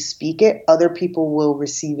it and you speak it, other people will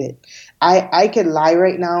receive it. I could lie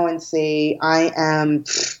right now and say I am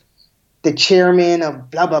the chairman of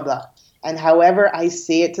blah, blah, blah. And however I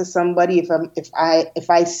say it to somebody, if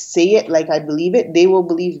I say it like I believe it, they will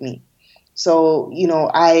believe me. So,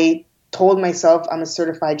 I told myself I'm a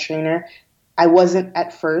certified trainer. I wasn't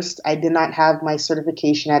at first. I did not have my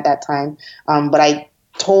certification at that time. But I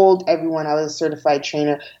told everyone I was a certified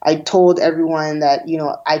trainer. I told everyone that,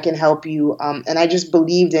 I can help you. And I just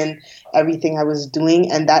believed in everything I was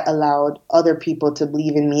doing. And that allowed other people to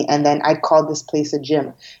believe in me. And then I called this place a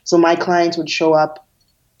gym. So my clients would show up,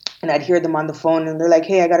 and I'd hear them on the phone and they're like,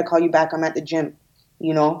 hey, I got to call you back. I'm at the gym,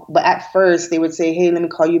 But at first they would say, hey, let me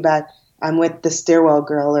call you back. I'm with the stairwell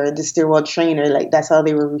girl or the stairwell trainer. Like that's how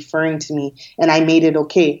they were referring to me. And I made it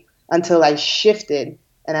okay until I shifted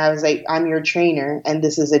and I was like, I'm your trainer and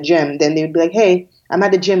this is a gym. Then they would be like, hey, I'm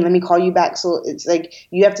at the gym. Let me call you back. So it's like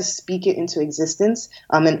you have to speak it into existence,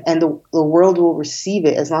 and the world will receive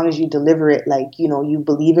it as long as you deliver it. Like, you know, you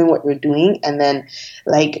believe in what you're doing. And then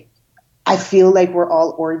like, I feel like we're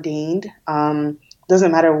all ordained.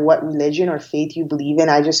 Doesn't matter what religion or faith you believe in.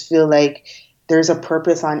 I just feel like there's a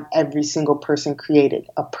purpose on every single person created,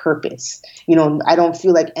 a purpose. You know, I don't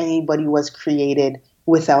feel like anybody was created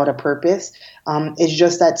without a purpose. It's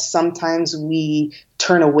just that sometimes we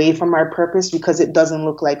turn away from our purpose because it doesn't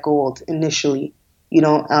look like gold initially, you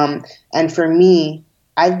know. And for me,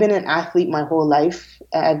 I've been an athlete my whole life.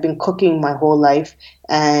 I've been cooking my whole life,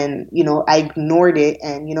 and you know, I ignored it.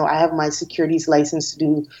 And you know, I have my securities license to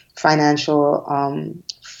do financial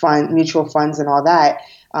mutual funds, and all that.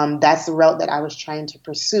 That's the route that I was trying to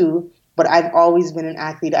pursue. But I've always been an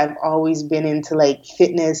athlete. I've always been into like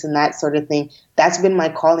fitness and that sort of thing. That's been my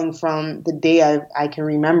calling from the day I can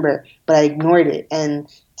remember. But I ignored it,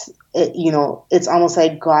 and you know, it's almost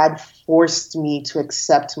like God forced me to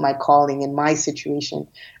accept my calling in my situation.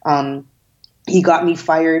 He got me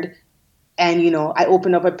fired, and you know, I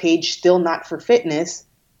opened up a page still not for fitness,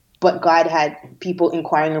 but God had people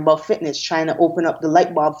inquiring about fitness, trying to open up the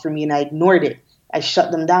light bulb for me, and I ignored it. I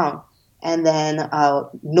shut them down. And then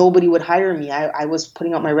nobody would hire me. I was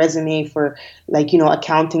putting up my resume for like, you know,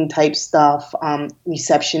 accounting type stuff,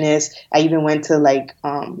 receptionist. I even went to like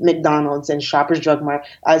McDonald's and Shoppers Drug Mart.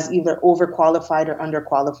 I was either overqualified or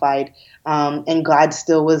underqualified. And God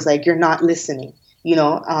still was like, you're not listening, you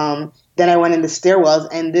know. Then I went into stairwells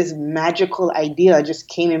and this magical idea just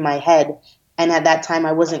came in my head. And at that time,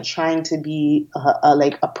 I wasn't trying to be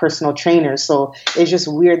like a personal trainer. So it's just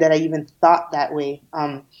weird that I even thought that way.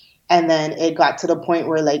 And then it got to the point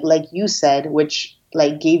where like you said, which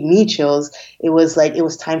like gave me chills. It was like, it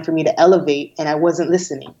was time for me to elevate and I wasn't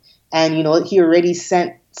listening. And, you know, he already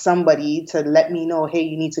sent somebody to let me know, hey,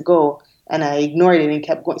 you need to go. And I ignored it and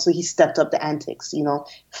kept going. So he stepped up the antics, you know,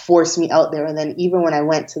 forced me out there. And then even when I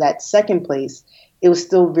went to that second place, it was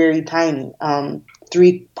still very tiny.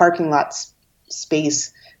 3 parking lots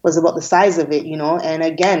space was about the size of it, you know. And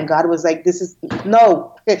again, God was like,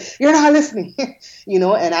 no, you're not listening, you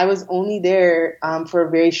know. And I was only there for a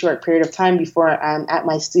very short period of time before I'm at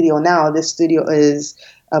my studio now. This studio is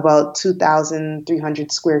about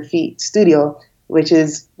 2,300 square feet studio, which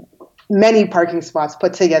is many parking spots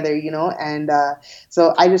put together, you know. And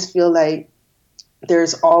so I just feel like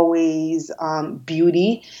there's always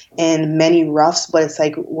beauty in many roughs, but it's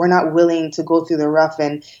like we're not willing to go through the rough.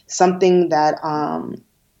 And something that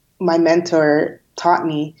my mentor taught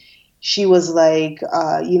me, she was like,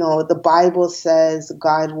 you know, the Bible says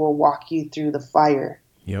God will walk you through the fire.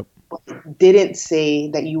 Yep. But it didn't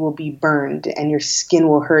say that you will be burned and your skin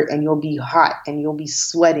will hurt and you'll be hot and you'll be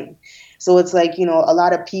sweating. So it's like, you know, a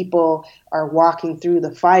lot of people are walking through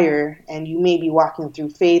the fire and you may be walking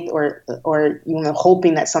through faith or you know,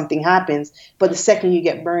 hoping that something happens. But the second you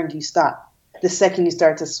get burned, you stop. The second you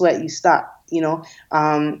start to sweat, you stop. You know,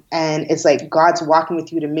 and it's like God's walking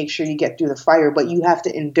with you to make sure you get through the fire, but you have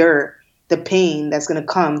to endure the pain that's going to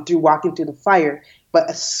come through walking through the fire. But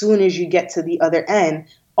as soon as you get to the other end,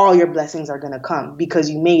 all your blessings are going to come because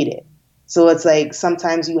you made it. So it's like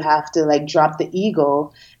sometimes you have to like drop the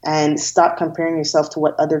ego and stop comparing yourself to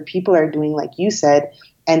what other people are doing, like you said,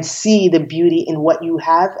 and see the beauty in what you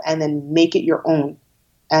have and then make it your own.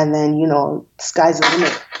 And then, you know, sky's the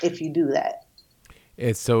limit if you do that.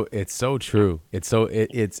 It's so true.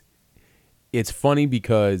 It's funny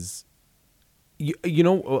because you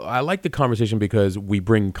know, I like the conversation because we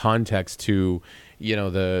bring context to, you know,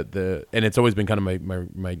 the and it's always been kind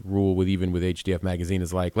of my rule with HDF magazine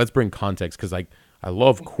is like, let's bring context because like I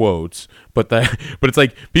love quotes, but it's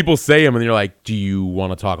like people say them and you're like, do you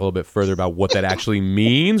want to talk a little bit further about what that actually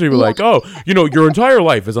means? Or you're like, oh, you know, your entire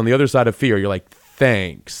life is on the other side of fear. You're like,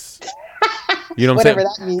 thanks. You know what I'm saying?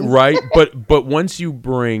 That means. Right. But once you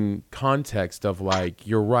bring context of like,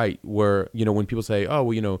 you're right, where, you know, when people say, oh,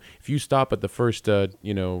 well, you know, if you stop at the first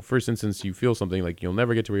instance you feel something, like you'll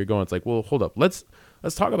never get to where you're going. It's like, well, hold up. Let's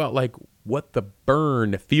talk about like what the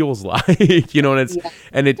burn feels like, you know, and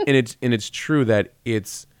it's true that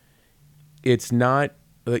it's not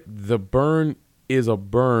like the burn is a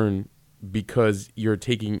burn because you're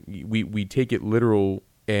taking, we take it literal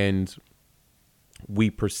and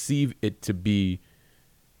we perceive it to be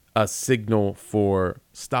a signal for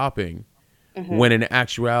stopping, when in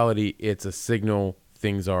actuality it's a signal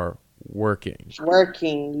things are working.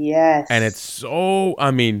 Yes. And it's so,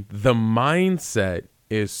 I mean, the mindset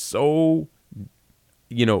is so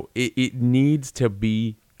it needs to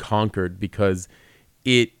be conquered because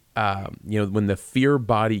it, when the fear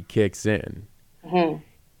body kicks in,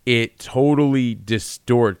 it totally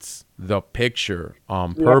distorts the picture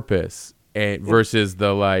on purpose and versus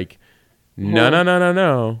the like,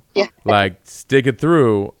 no, like stick it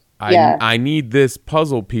through. I need this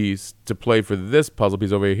puzzle piece to play for this puzzle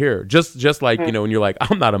piece over here. Just like, when you're like,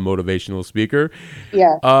 I'm not a motivational speaker.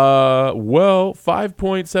 Yeah. Well,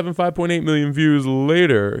 5.8 million views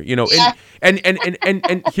later,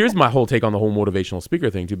 and here's my whole take on the whole motivational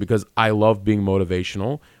speaker thing too, because I love being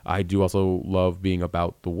motivational. I do also love being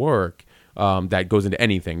about the work that goes into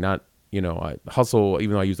anything, not, hustle,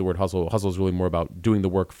 even though I use the word hustle is really more about doing the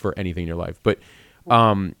work for anything in your life. But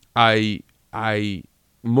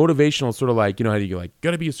motivational is sort of like, how you like,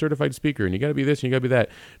 gotta be a certified speaker and you gotta be this and you gotta be that.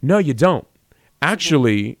 No, you don't.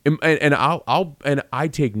 Actually, and I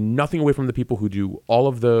take nothing away from the people who do all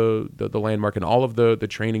of the landmark and all of the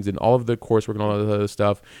trainings and all of the coursework and all of the other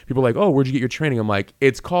stuff. People are like, oh, where'd you get your training? I'm like,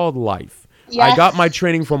 it's called life. Yeah. I got my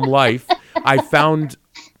training from life. I found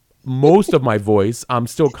most of my voice. I'm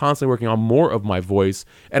still constantly working on more of my voice,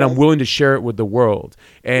 and I'm willing to share it with the world.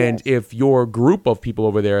 And if your group of people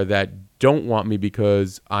over there that don't want me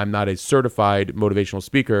because I'm not a certified motivational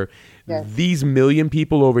speaker, these million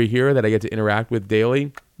people over here that I get to interact with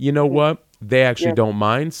daily, you know what? They actually don't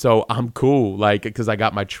mind. So I'm cool, like, because I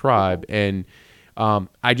got my tribe. And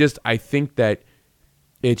I think that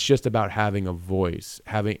it's just about having a voice,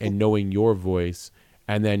 and knowing your voice,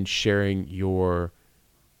 and then sharing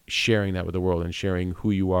that with the world and sharing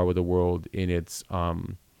who you are with the world in its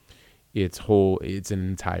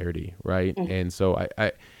entirety, right? And so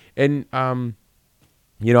I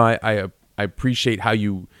appreciate how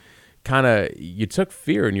you you took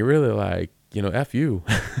fear and you're really like, F you,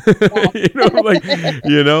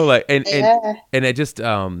 and I just,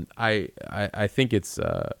 I think it's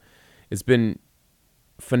been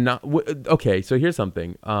phenomenal. Okay. So here's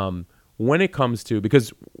something, when it comes to,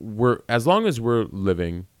 because as long as we're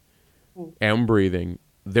living and breathing,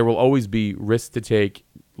 there will always be risks to take,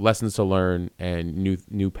 lessons to learn, and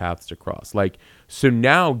new paths to cross. Like, so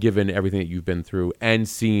now, given everything that you've been through and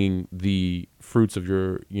seeing the fruits of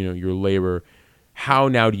your labor, how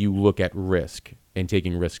now do you look at risk and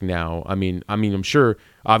taking risk now? I mean, I'm sure,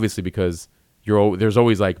 obviously, because there's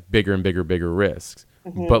always like bigger and bigger risks.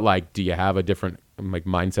 But like, do you have a different like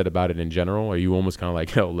mindset about it in general? Are you almost kind of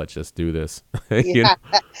like, oh, let's just do this?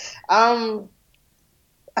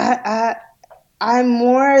 I'm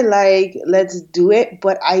more like, let's do it,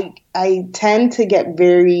 but I tend to get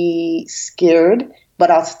very scared, but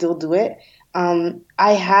I'll still do it.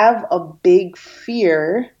 I have a big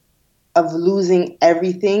fear of losing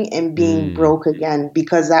everything and being broke again,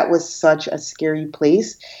 because that was such a scary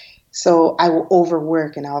place. So I will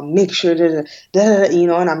overwork and I'll make sure and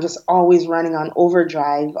I'm just always running on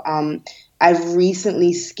overdrive. I've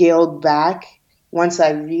recently scaled back once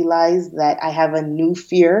I realized that I have a new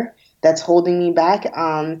fear that's holding me back.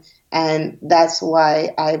 And that's why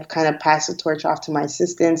I've kind of passed the torch off to my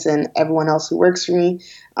assistants and everyone else who works for me.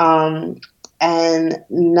 And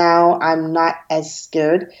now I'm not as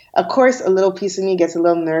scared. Of course, a little piece of me gets a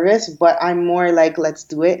little nervous, but I'm more like, let's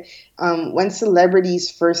do it. When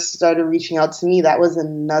celebrities first started reaching out to me, that was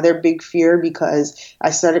another big fear, because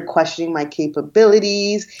I started questioning my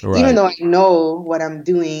capabilities, even though I know what I'm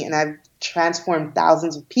doing and I've transformed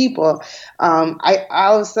thousands of people. I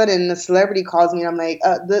all of a sudden the celebrity calls me and I'm like,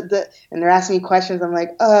 and they're asking me questions. I'm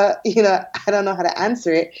like, I don't know how to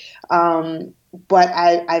answer it. But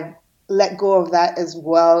I've let go of that as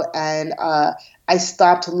well. And I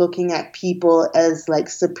stopped looking at people as like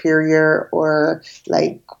superior or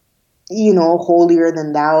like, holier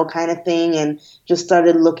than thou kind of thing, and just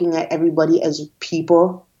started looking at everybody as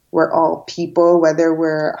people. We're all people, whether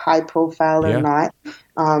we're high profile or not.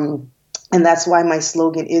 And that's why my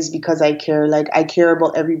slogan is because I care. Like, I care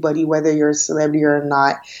about everybody, whether you're a celebrity or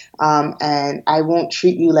not. And I won't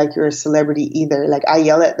treat you like you're a celebrity either. Like, I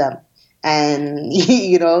yell at them. And,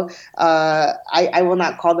 I will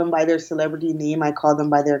not call them by their celebrity name. I call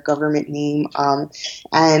them by their government name.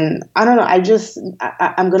 And I don't know,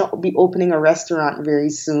 I'm going to be opening a restaurant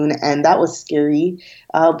very soon. And that was scary.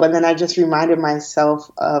 But then I just reminded myself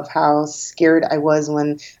of how scared I was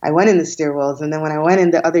when I went in the stairwells, and then when I went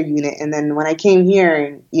in the other unit, and then when I came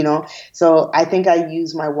here, so I think I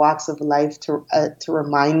use my walks of life to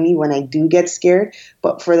remind me when I do get scared.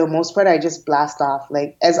 But for the most part, I just blast off.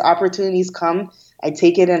 Like, as opportunities come, I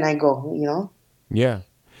take it and I go, Yeah.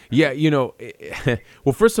 Yeah.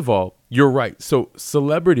 Well, first of all, you're right. So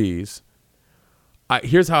celebrities,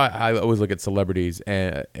 Here's how I always look at celebrities,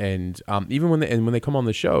 and even when they come on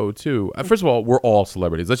the show too. First of all, we're all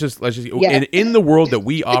celebrities. Let's just in the world that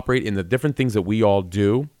we operate in, the different things that we all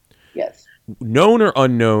do. Yes. Known or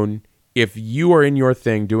unknown, if you are in your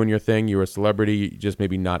thing, doing your thing, you're a celebrity, just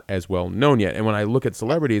maybe not as well known yet. And when I look at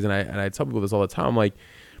celebrities, and I tell people this all the time, I'm like,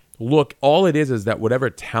 look, all it is that whatever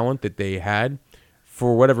talent that they had,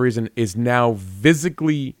 for whatever reason, is now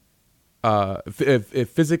physically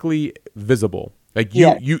visible. Like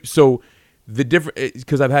so the different,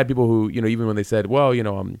 because I've had people who, even when they said, well,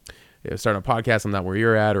 I'm starting a podcast, I'm not where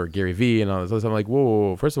you're at, or Gary Vee and all this other stuff. I'm like,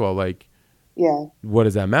 whoa, first of all, like, what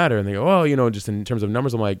does that matter? And they go, well, just in terms of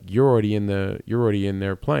numbers. I'm like, you're already in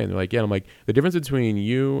there playing. They're like, yeah. And I'm like, the difference between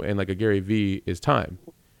you and like a Gary Vee is time.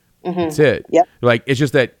 That's it. Yep. Like, it's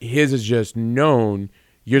just that his is just known,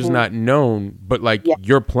 yours is not known, but like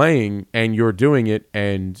you're playing and you're doing it,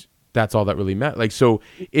 and that's all that really matters. Like, so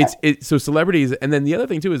so celebrities, and then the other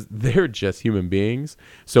thing too is they're just human beings.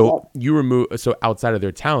 So so outside of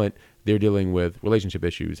their talent, they're dealing with relationship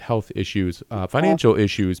issues, health issues, financial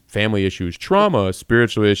issues, family issues, trauma,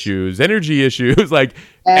 spiritual issues, energy issues, like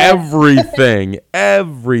everything.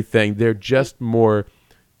 They're just more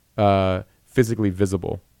physically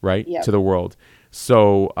visible, right, to the world.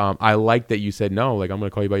 So I like that you said, no, like, I'm going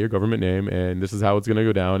to call you by your government name, and this is how it's going to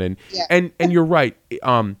go down. And you're right.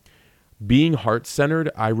 Being heart-centered,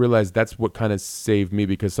 I realized that's what kind of saved me,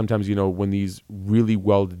 because sometimes, when these really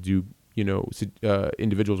well-to-do,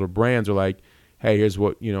 individuals or brands are like, hey, here's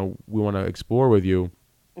what, we want to explore with you.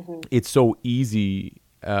 It's so easy,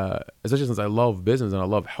 especially since I love business and I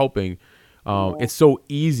love helping. It's so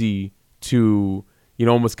easy to,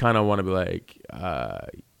 almost kind of want to be like,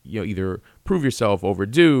 either prove yourself,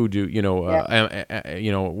 overdo,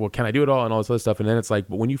 well, can I do it all, and all this other stuff. And then it's like,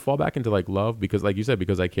 but when you fall back into like love, because like you said,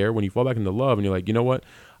 because I care, when you fall back into love and you're like, you know what,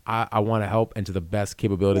 I want to help, and to the best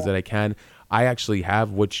capabilities that I can, I actually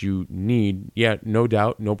have what you need. Yeah, no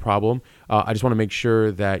doubt, no problem. I just want to make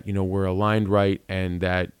sure that, we're aligned right, and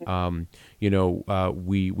that,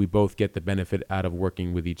 we both get the benefit out of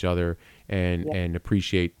working with each other, and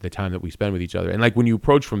appreciate the time that we spend with each other. And like, when you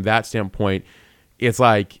approach from that standpoint, it's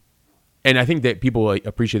like, and I think that people like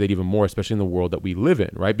appreciate that even more, especially in the world that we live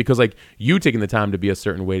in, right? Because like, you taking the time to be a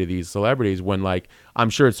certain way to these celebrities, when like,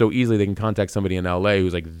 I'm sure it's so easily they can contact somebody in LA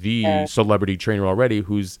who's like the celebrity trainer already,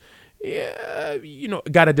 who's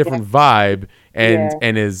got a different vibe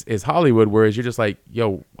and is Hollywood, whereas you're just like,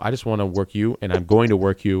 yo, I just want to work you, and I'm going to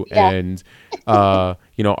work you, and are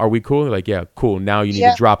we cool? They're like, yeah, cool. Now you need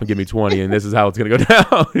to drop and give me 20, and this is how it's gonna go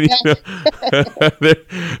down.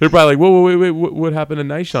 They're probably like, whoa, wait, what happened to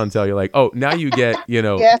Nice Chantel? You're like, oh, now you get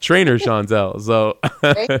trainer Chantel. So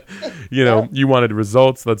you wanted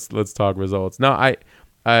results. Let's talk results. No, I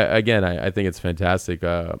think it's fantastic,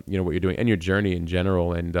 what you're doing, and your journey in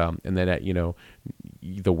general, and then at,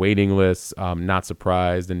 the waiting lists, Not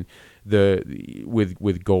Surprised, and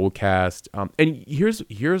with Goldcast, and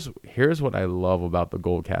here's what I love about the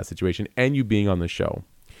Goldcast situation, and you being on the show.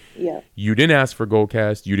 Yeah, you didn't ask for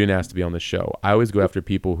Goldcast, you didn't ask to be on the show. I always go after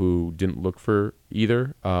people who didn't look for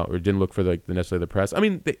either, or didn't look for like the necessarily the press. I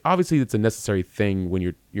mean, obviously it's a necessary thing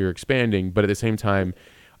when you're expanding, but at the same time,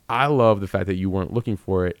 I love the fact that you weren't looking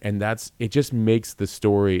for it, and it just makes the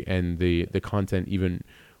story and the content even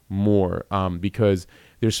more, because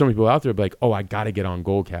there's so many people out there like, oh, I got to get on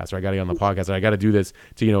Goldcast, or I got to get on the podcast, or I got to do this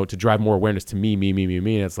to drive more awareness to me.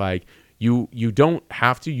 And it's like, you don't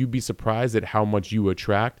have to. You'd be surprised at how much you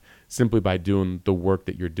attract simply by doing the work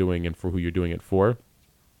that you're doing and for who you're doing it for,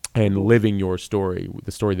 and living your story,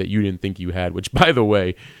 the story that you didn't think you had, which, by the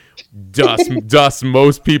way, dust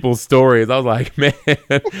most people's stories. I was like, man,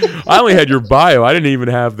 I only had your bio. I didn't even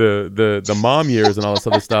have the mom years and all this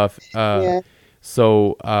other stuff.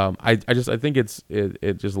 So I think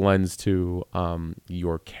it just lends to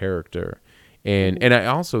your character. And I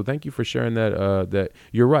also thank you for sharing that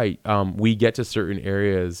you're right. We get to certain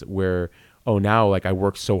areas where, oh, now like I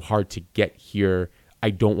worked so hard to get here, I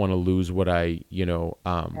don't want to lose what I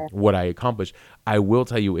accomplished. I will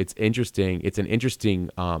tell you, it's interesting. It's an interesting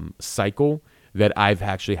cycle that I've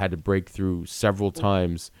actually had to break through several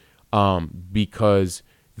times, because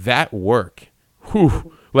that work,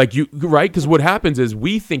 like right? Because what happens is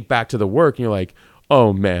we think back to the work, and you're like,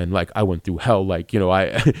 oh man, like I went through hell, like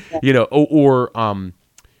I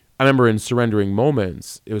remember in Surrendering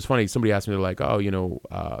Moments, it was funny. Somebody asked me, they're like, oh,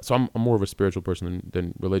 so I'm more of a spiritual person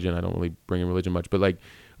than religion. I don't really bring in religion much, but like,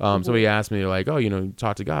 somebody asked me, they're like, oh,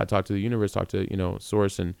 talk to God, talk to the universe, talk to,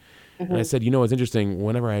 source. And And I said, it's interesting.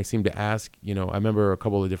 Whenever I seem to ask, I remember a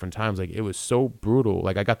couple of different times, like, it was so brutal.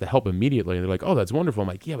 Like, I got the help immediately. And they're like, oh, that's wonderful. I'm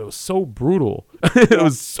like, yeah, but it was so brutal. It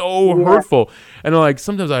was so hurtful. And they're like,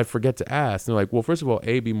 sometimes I forget to ask. And they're like, well, first of all,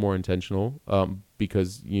 be more intentional,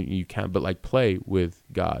 because you can't, but like, play with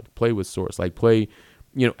God, play with source, like play,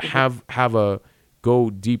 have a, go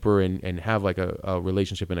deeper and have like a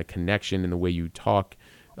relationship and a connection in the way you talk,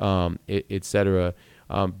 et cetera.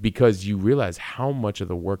 Because you realize how much of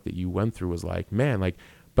the work that you went through was like, man, like,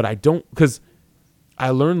 but I don't, because I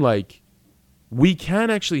learned like we can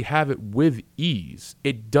actually have it with ease.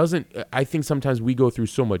 It doesn't, I think sometimes we go through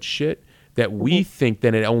so much shit that we think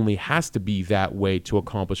that it only has to be that way to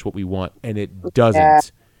accomplish what we want. And it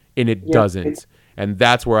doesn't, doesn't. And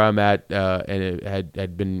that's where I'm at. And it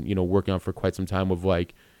had been, working on for quite some time of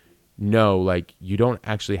like, no, like you don't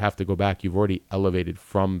actually have to go back. You've already elevated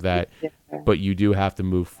from that, but you do have to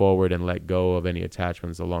move forward and let go of any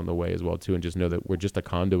attachments along the way as well too. And just know that we're just a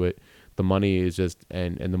conduit. The money is just,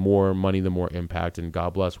 and the more money, the more impact, and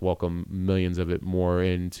God bless, welcome millions of it more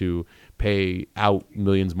in to pay out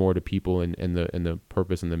millions more to people and the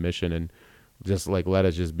purpose and the mission. And just like, let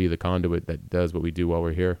us just be the conduit that does what we do while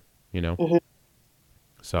we're here,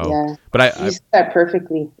 So, but you said that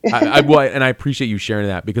perfectly. And I appreciate you sharing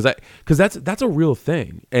that because that's a real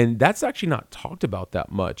thing, and that's actually not talked about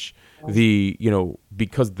that much.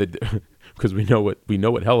 Because we know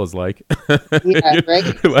what hell is like. Yeah,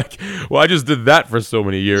 right. Like, well, I just did that for so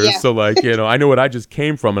many years, so like I know what I just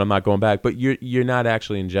came from, and I'm not going back. But you're not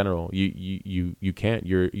actually in general. You can't.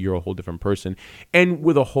 You're a whole different person, and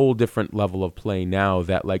with a whole different level of play now.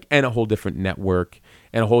 That like, and a whole different network,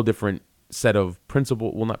 and a whole different set of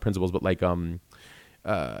not principles, but like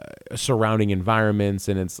surrounding environments,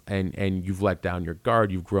 and you've let down your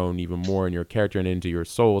guard, you've grown even more in your character and into your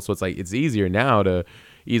soul. So it's like it's easier now to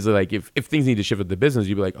easily, like, if things need to shift with the business,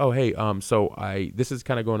 you'd be like, oh hey, so this is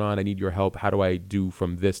kind of going on, I need your help, how do I do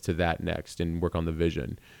from this to that next, and work on the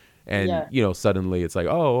vision. And suddenly it's like,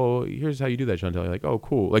 oh, here's how you do that, Chantel. You're like, oh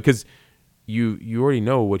cool, like, because you already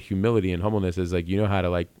know what humility and humbleness is. Like, how to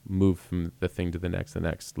like move from the thing to the next,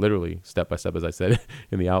 literally step by step, as I said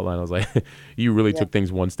in the outline. I was like, you really took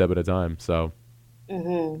things one step at a time. So,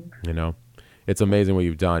 it's amazing what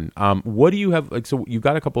you've done. What do you have? Like, so you've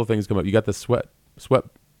got a couple of things coming up. You got the sweat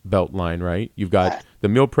belt line, right? You've got the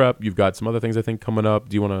meal prep. You've got some other things I think coming up. What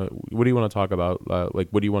do you want to talk about? Like,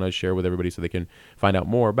 what do you want to share with everybody so they can find out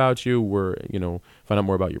more about you? Find out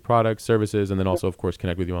more about your products, services, and then also, of course,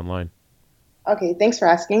 connect with you online. Okay, thanks for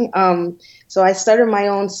asking. So I started my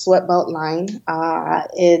own sweat belt line.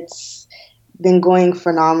 It's been going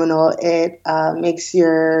phenomenal. It makes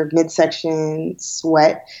your midsection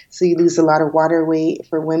sweat, so you lose a lot of water weight.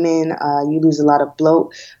 For women, you lose a lot of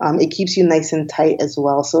bloat. It keeps you nice and tight as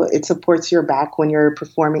well, so it supports your back when you're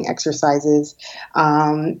performing exercises,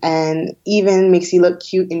 and even makes you look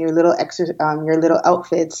cute in your little your little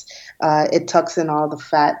outfits. It tucks in all the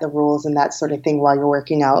fat, the rolls, and that sort of thing while you're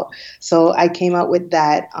working out. So I came out with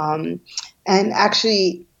that, and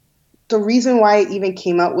actually, the reason why I even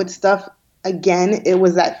came out with stuff, again, it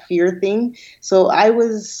was that fear thing. So I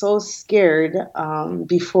was so scared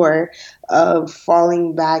before of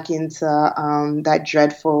falling back into that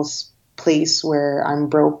dreadful place where I'm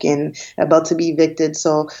broken, about to be evicted.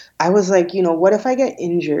 So I was like, what if I get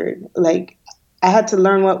injured? Like, I had to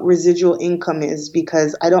learn what residual income is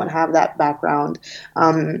because I don't have that background.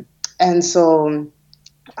 And so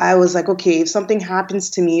I was like, okay, if something happens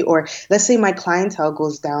to me, or let's say my clientele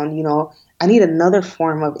goes down, I need another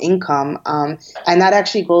form of income. And that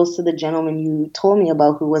actually goes to the gentleman you told me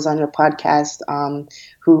about who was on your podcast,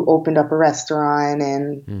 who opened up a restaurant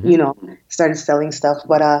and, started selling stuff.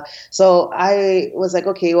 But so I was like,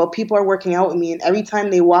 okay, well, people are working out with me. And every time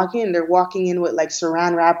they walk in, they're walking in with like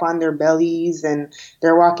saran wrap on their bellies, and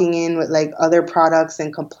they're walking in with like other products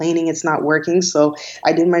and complaining it's not working. So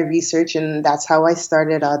I did my research, and that's how I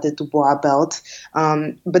started the Dubois belt.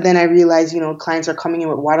 But then I realized, clients are coming in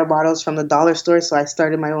with water bottles from the dollar store. So I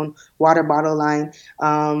started my own water bottle line,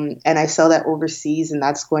 and I sell that overseas, and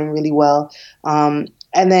that's going really well.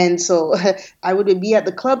 And then so I would be at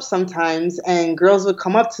the club sometimes, and girls would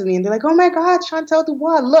come up to me and they're like, oh my God, Chantel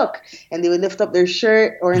Dubois, look. And they would lift up their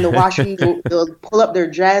shirt, or in the washroom, they'll pull up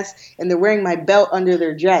their dress, and they're wearing my belt under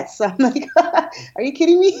their dress. So I'm like, are you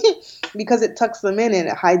kidding me? Because it tucks them in and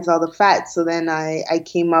it hides all the fat. So then I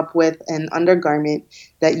came up with an undergarment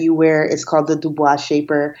that you wear. It's called the Dubois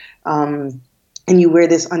Shaper. and you wear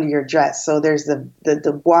this under your dress. So there's the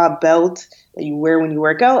Dubois belt that you wear when you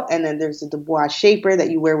work out, and then there's the Dubois shaper that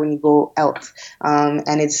you wear when you go out.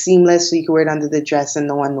 And it's seamless, so you can wear it under the dress and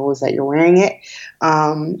no one knows that you're wearing it.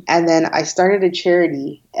 And then I started a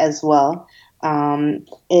charity as well. I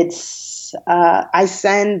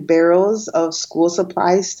send barrels of school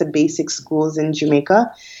supplies to basic schools in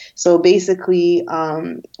Jamaica. So basically,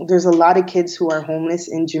 there's a lot of kids who are homeless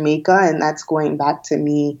in Jamaica, and that's going back to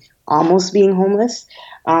me almost being homeless.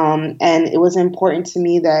 And it was important to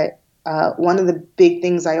me that one of the big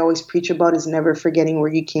things I always preach about is never forgetting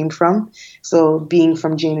where you came from. So being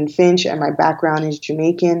from Jane and Finch, and my background is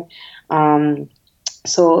Jamaican.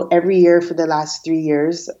 So every year for the last 3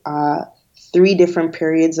 years, 3 different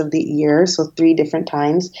periods of the year, so 3 different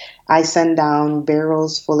times, I send down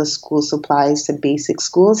barrels full of school supplies to basic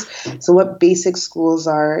schools. So what basic schools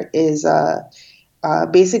are is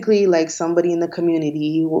basically like somebody in the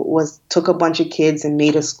community took a bunch of kids and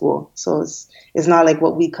made a school. So it's not like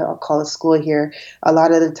what we call a school here. A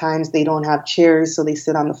lot of the times they don't have chairs, so they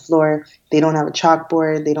sit on the floor. They don't have a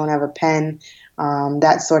chalkboard. They don't have a pen.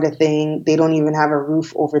 That sort of thing. They don't even have a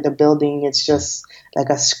roof over the building. It's just like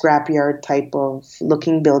a scrapyard type of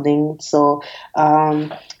looking building. So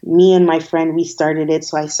me and my friend, we started it.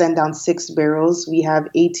 So I send down 6 barrels. We have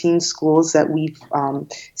 18 schools that we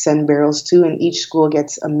send barrels to, and each school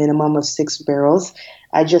gets a minimum of 6 barrels.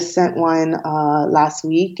 I just sent one last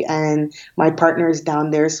week, and my partner is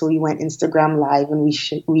down there, so we went Instagram Live and we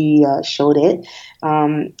showed it.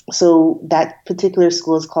 So that particular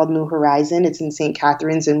school is called New Horizon. It's in St.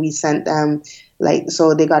 Catharines, and we sent them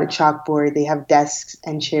so they got a chalkboard, they have desks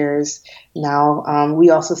and chairs now. We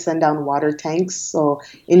also send down water tanks. So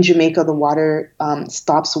in Jamaica, the water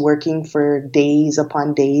stops working for days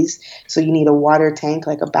upon days. So you need a water tank,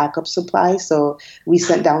 like a backup supply. So we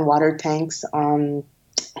sent down water tanks.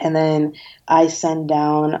 And then I send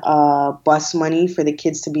down bus money for the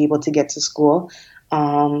kids to be able to get to school.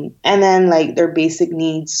 And then like their basic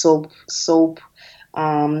needs, soap,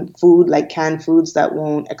 food, like canned foods that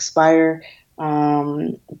won't expire,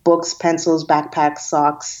 books, pencils, backpacks,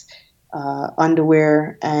 socks,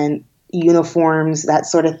 underwear, and uniforms, that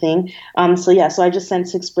sort of thing. So I just sent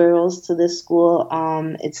 6 barrels to this school.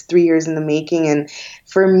 It's 3 years in the making. And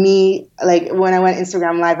for me, like when I went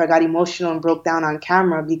Instagram Live, I got emotional and broke down on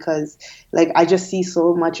camera because like I just see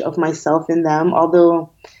so much of myself in them.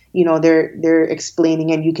 Although, you know, they're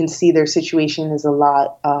explaining and you can see their situation is a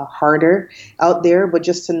lot harder out there. But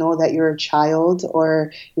just to know that you're a child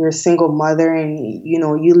or you're a single mother and, you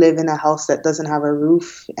know, you live in a house that doesn't have a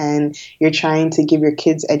roof and you're trying to give your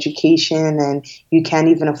kids education and you can't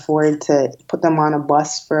even afford to put them on a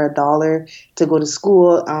bus for $1 to go to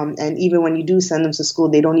school. And even when you do send them to school,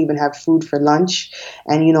 they don't even have food for lunch.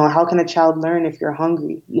 And, you know, how can a child learn if you're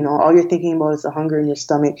hungry? You know, all you're thinking about is the hunger in your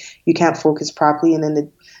stomach. You can't focus properly. And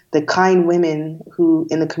then the kind women who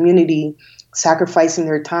in the community sacrificing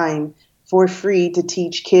their time for free to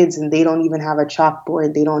teach kids, and they don't even have a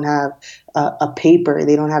chalkboard, they don't have a paper,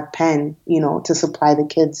 they don't have pen, you know, to supply the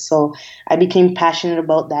kids. So I became passionate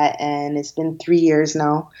about that, and it's been 3 years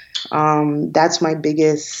now. That's my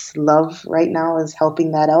biggest love right now, is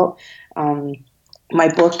helping that out. My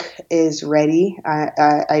book is ready.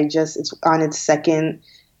 It's on its second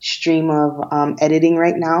stream of editing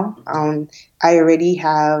right now. I already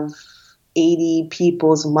have 80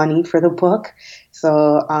 people's money for the book.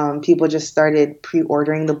 So people just started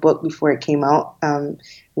pre-ordering the book before it came out.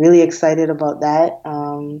 Really excited about that.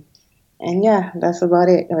 And yeah, that's about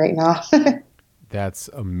it right now. That's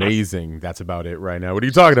amazing. That's about it right now. What are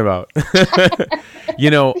you talking about?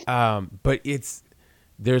 But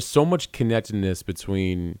there's so much connectedness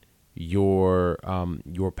between your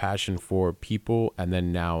passion for people and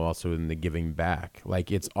then now also in the giving back. Like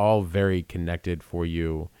it's all very connected for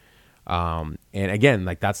you. And again,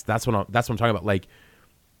 like that's what I'm talking about. Like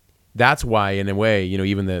that's why, in a way, you know,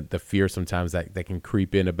 even the fear sometimes that can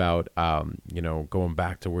creep in about, going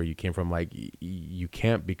back to where you came from, like you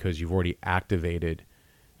can't, because you've already activated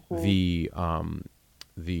the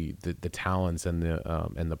talents and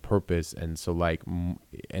the purpose. And so like,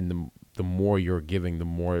 the more you're giving, the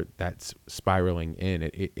more that's spiraling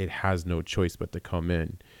in. It has no choice but to come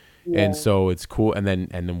in. Yeah. And so it's cool. And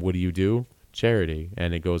then what do? Charity.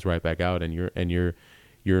 And it goes right back out, and you're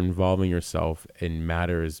involving yourself in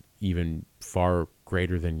matters even far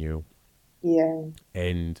greater than you. Yeah.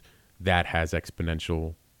 And that has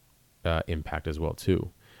exponential impact as well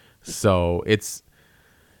too. So it's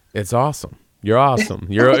awesome. You're awesome.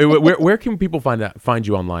 Where can people find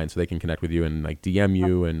you online so they can connect with you and like DM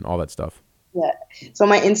you and all that stuff? Yeah. So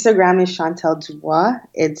my Instagram is Chantel Dubois.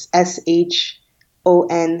 It's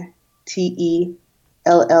SHONTEL TELLE_D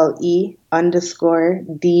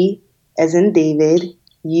as in David,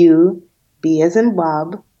 U, B as in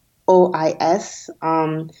Bob, OIS.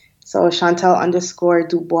 So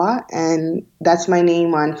Chantel_Dubois, and that's my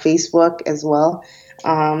name on Facebook as well.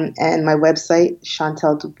 And my website,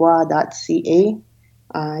 chanteldubois.ca.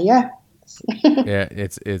 Yeah. Yeah,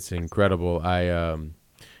 it's incredible. I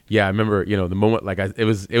remember, the moment, like, it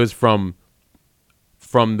was from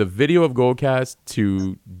the video of Goldcast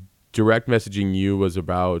to direct messaging you was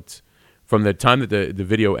about, from the time that the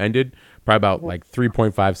video ended, probably about like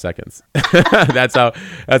 3.5 seconds. that's how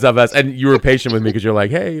fast. And you were patient with me because you're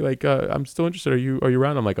like, hey, like, I'm still interested. Are you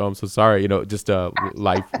around? I'm like, oh, I'm so sorry. Just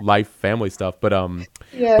life, family stuff. But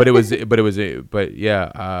Yeah. but it was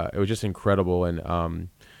just incredible. And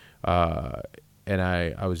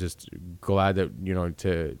I was just glad that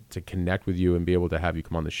to connect with you and be able to have you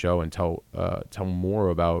come on the show and tell more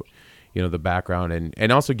about the background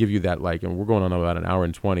and also give you that, like, and we're going on about an hour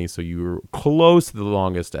and 20, so you were close to the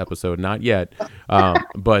longest episode, not yet,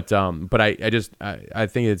 but I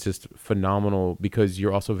think it's just phenomenal because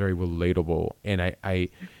you're also very relatable, and I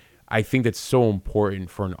think that's so important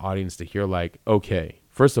for an audience to hear, like, okay,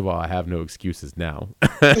 first of all, I have no excuses now.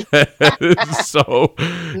 So,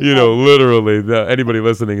 literally, anybody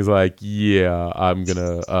listening is like, yeah, I'm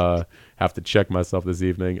going to have to check myself this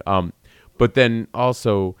evening. But then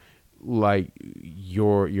also, like,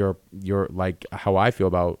 your like how I feel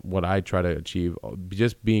about what I try to achieve,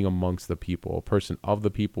 just being amongst the people, a person of the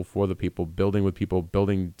people, for the people, building with people,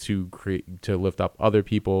 building to create, to lift up other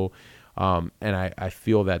people. And I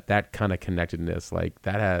feel that kind of connectedness, like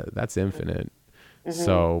that's infinite. Mm-hmm.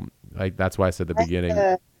 So, like, that's why I said at the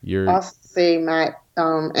beginning, you're also say, Matt,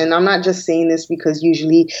 and I'm not just saying this because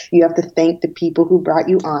usually you have to thank the people who brought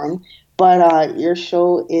you on, but your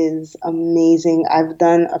show is amazing. I've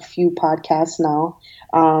done a few podcasts now,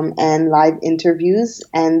 and live interviews,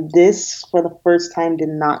 and this, for the first time, did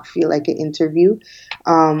not feel like an interview.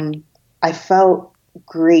 I felt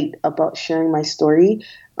great about sharing my story.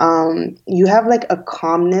 You have like a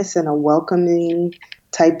calmness and a welcoming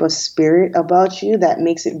type of spirit about you that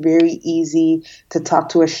makes it very easy to talk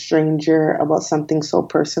to a stranger about something so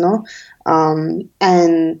personal.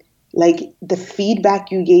 And like the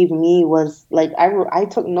feedback you gave me was like, I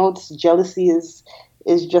took notes. Jealousy is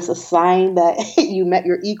just a sign that you met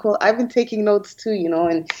your equal. I've been taking notes too,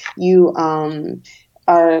 and you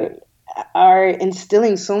are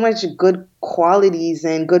instilling so much good qualities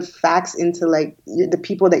and good facts into like the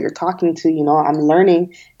people that you're talking to. I'm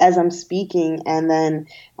learning as I'm speaking, and then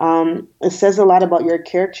it says a lot about your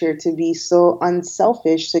character to be so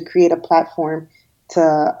unselfish to create a platform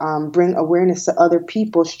to bring awareness to other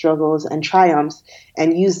people's struggles and triumphs,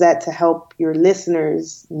 and use that to help your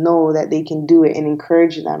listeners know that they can do it and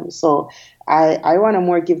encourage them. So I want to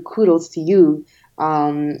more give kudos to you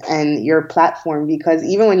and your platform, because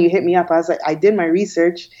even when you hit me up, I was like, I did my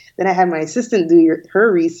research. Then I had my assistant do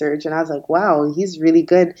her research, and I was like, wow, he's really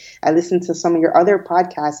good. I listened to some of your other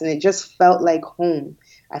podcasts, and it just felt like home.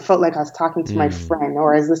 I felt like I was talking to my friend,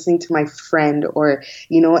 or I was listening to my friend, or,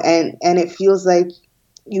 and it feels like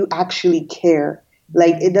you actually care.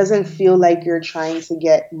 Like, it doesn't feel like you're trying to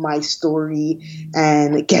get my story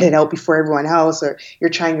and get it out before everyone else, or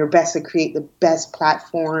you're trying your best to create the best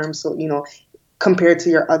platform. So, compared to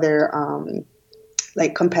your other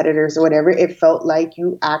like competitors or whatever, it felt like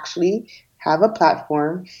you actually have a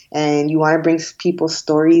platform and you want to bring people's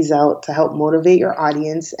stories out to help motivate your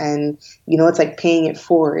audience. And, it's like paying it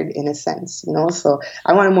forward in a sense, So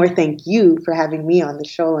I want to more thank you for having me on the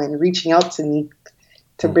show and reaching out to me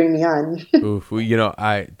to bring me on. Oof,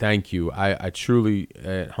 I thank you. I truly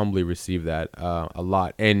humbly receive that a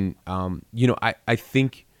lot. And, I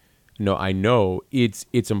think, I know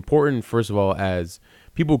it's important, first of all, as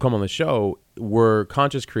people who come on the show, we're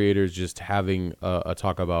conscious creators just having a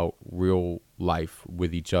talk about real life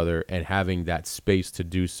with each other and having that space to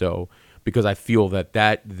do so, because I feel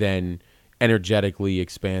that then energetically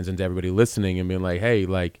expands into everybody listening and being like, hey,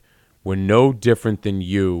 like, we're no different than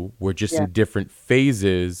you. We're just in different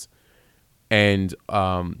phases. And,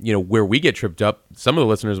 where we get tripped up, some of the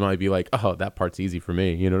listeners might be like, oh, that part's easy for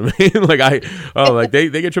me. You know what I mean? Like, they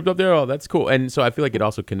get tripped up there. Oh, that's cool. And so I feel like it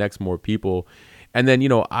also connects more people. And then,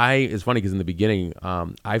 it's funny because in the beginning,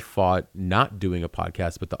 I fought not doing a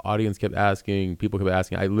podcast, but the audience kept asking, people kept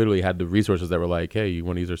asking. I literally had the resources that were like, hey, you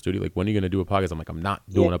want to use our studio? Like, when are you going to do a podcast? I'm like, I'm not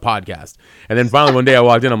doing a podcast. And then finally one day I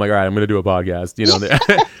walked in, I'm like, all right, I'm going to do a podcast,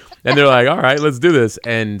 and they're like, all right, let's do this.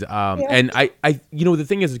 And, and I the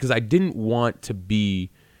thing is, because I didn't want to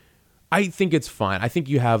be I think it's fine. I think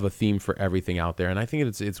you have a theme for everything out there, and I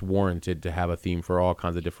think it's warranted to have a theme for all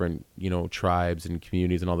kinds of different, tribes and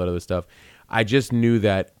communities and all that other stuff. I just knew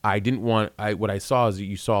that I didn't want. What I saw is that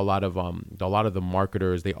you saw a lot of the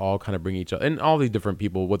marketers. They all kind of bring each other, and all these different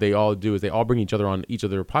people. What they all do is they all bring each other on each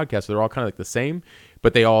of their podcasts. So they're all kind of like the same,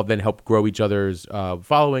 but they all then help grow each other's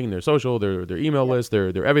following, their social, their email list,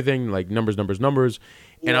 their everything, like numbers.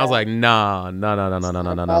 And I was like, nah.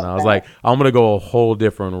 I was like, I'm gonna go a whole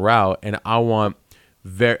different route, and I want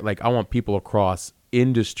people across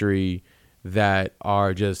industry that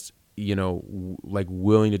are just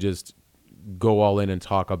willing to just go all in and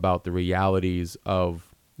talk about the realities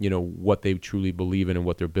of what they truly believe in and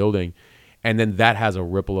what they're building. And then that has a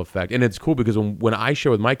ripple effect. And it's cool because when I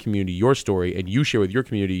share with my community your story and you share with your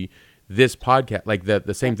community this podcast, like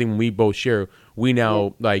the same thing we both share, we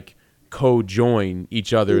now like co-join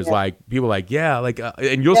each other's like people like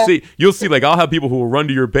and you'll see like I'll have people who will run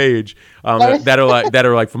to your page that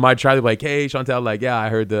are like from my tribe. They're like, hey Chantel, like I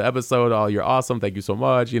heard the episode, oh you're awesome, thank you so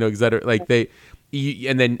much, etc. Like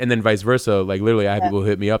and then vice versa. Like literally I have people who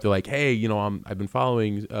hit me up, they're like, hey, I've been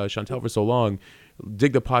following Chantel for so long,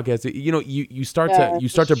 dig the podcast. You start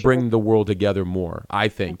to bring the world together more, I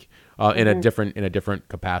think, in a different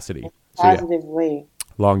capacity. Positive way.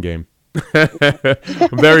 Long game.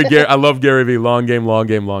 I love Gary Vee. Long game.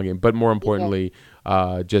 But more importantly,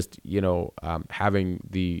 just having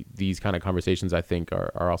these kind of conversations, I think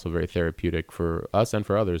are also very therapeutic for us and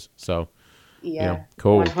for others. So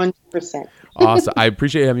cool. 100%. Awesome. I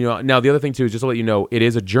appreciate having you on. Now, the other thing too is just to let you know, it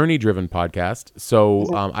is a journey-driven podcast. So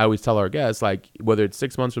I always tell our guests, like whether it's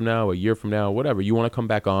 6 months from now, a year from now, whatever, you want to come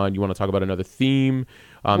back on, you want to talk about another theme.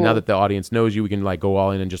 Now that the audience knows you, we can like go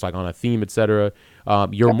all in and just like on a theme, etc.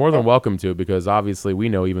 You're more than welcome to, because obviously we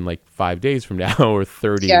know even like 5 days from now or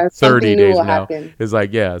 30 days from now is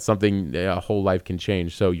like, something, a whole life can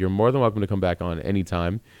change. So you're more than welcome to come back on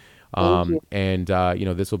anytime. And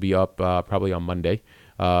this will be up probably on Monday.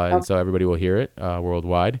 And so everybody will hear it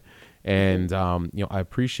worldwide. And, I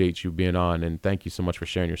appreciate you being on, and thank you so much for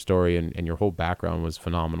sharing your story, and your whole background was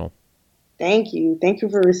phenomenal. Thank you. Thank you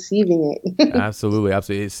for receiving it.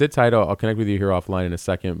 Absolutely. Sit tight. I'll connect with you here offline in a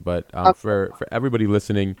second. But for everybody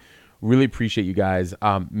listening, really appreciate you guys.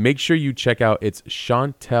 Make sure you check out, it's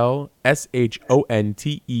Chantel,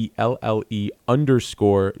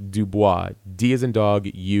 SHONTELLE_Dubois. D as in dog,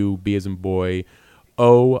 U, B as in boy,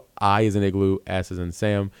 O, I as in igloo, S as in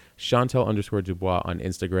Sam. Chantel_Dubois on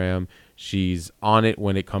Instagram. She's on it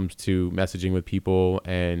when it comes to messaging with people,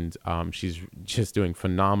 and she's just doing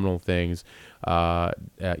phenomenal things.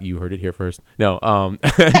 You heard it here first. No,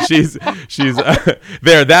 she's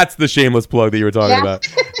there. That's the shameless plug that you were talking about.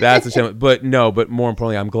 That's the shameless. But more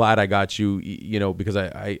importantly, I'm glad I got you. Because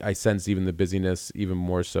I sense even the busyness even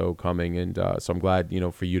more so coming, and so I'm glad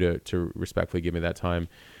for you to respectfully give me that time.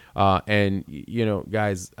 And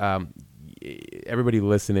guys, everybody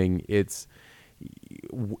listening,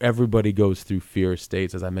 everybody goes through fear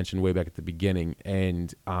states, as I mentioned way back at the beginning,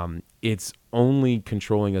 and it's only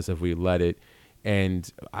controlling us if we let it.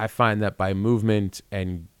 And I find that by movement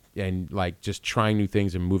and like just trying new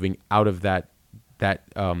things and moving out of that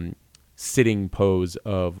sitting pose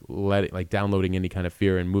of downloading any kind of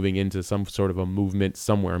fear and moving into some sort of a movement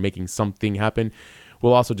somewhere, making something happen,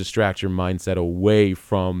 will also distract your mindset away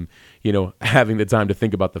from, having the time to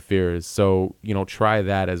think about the fears. So, try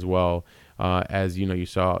that as well. As you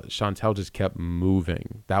saw, Chantel just kept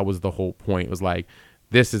moving. That was the whole point. It was like,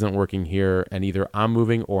 this isn't working here, and either I'm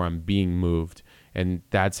moving or I'm being moved. And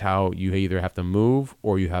that's how you either have to move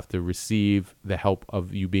or you have to receive the help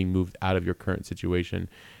of you being moved out of your current situation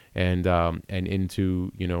and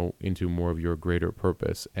into more of your greater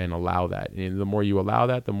purpose, and allow that. And the more you allow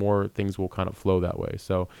that, the more things will kind of flow that way.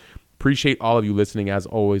 So appreciate all of you listening. As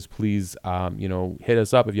always, please, hit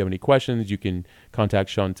us up if you have any questions. You can contact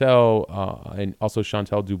Chantel and also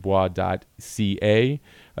chanteldubois.ca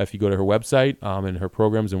if you go to her website and her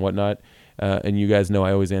programs and whatnot. And you guys know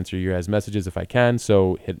I always answer your guys' messages if I can.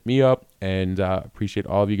 So hit me up, and appreciate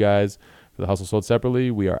all of you guys. For the Hustle Sold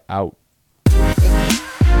Separately, we are out.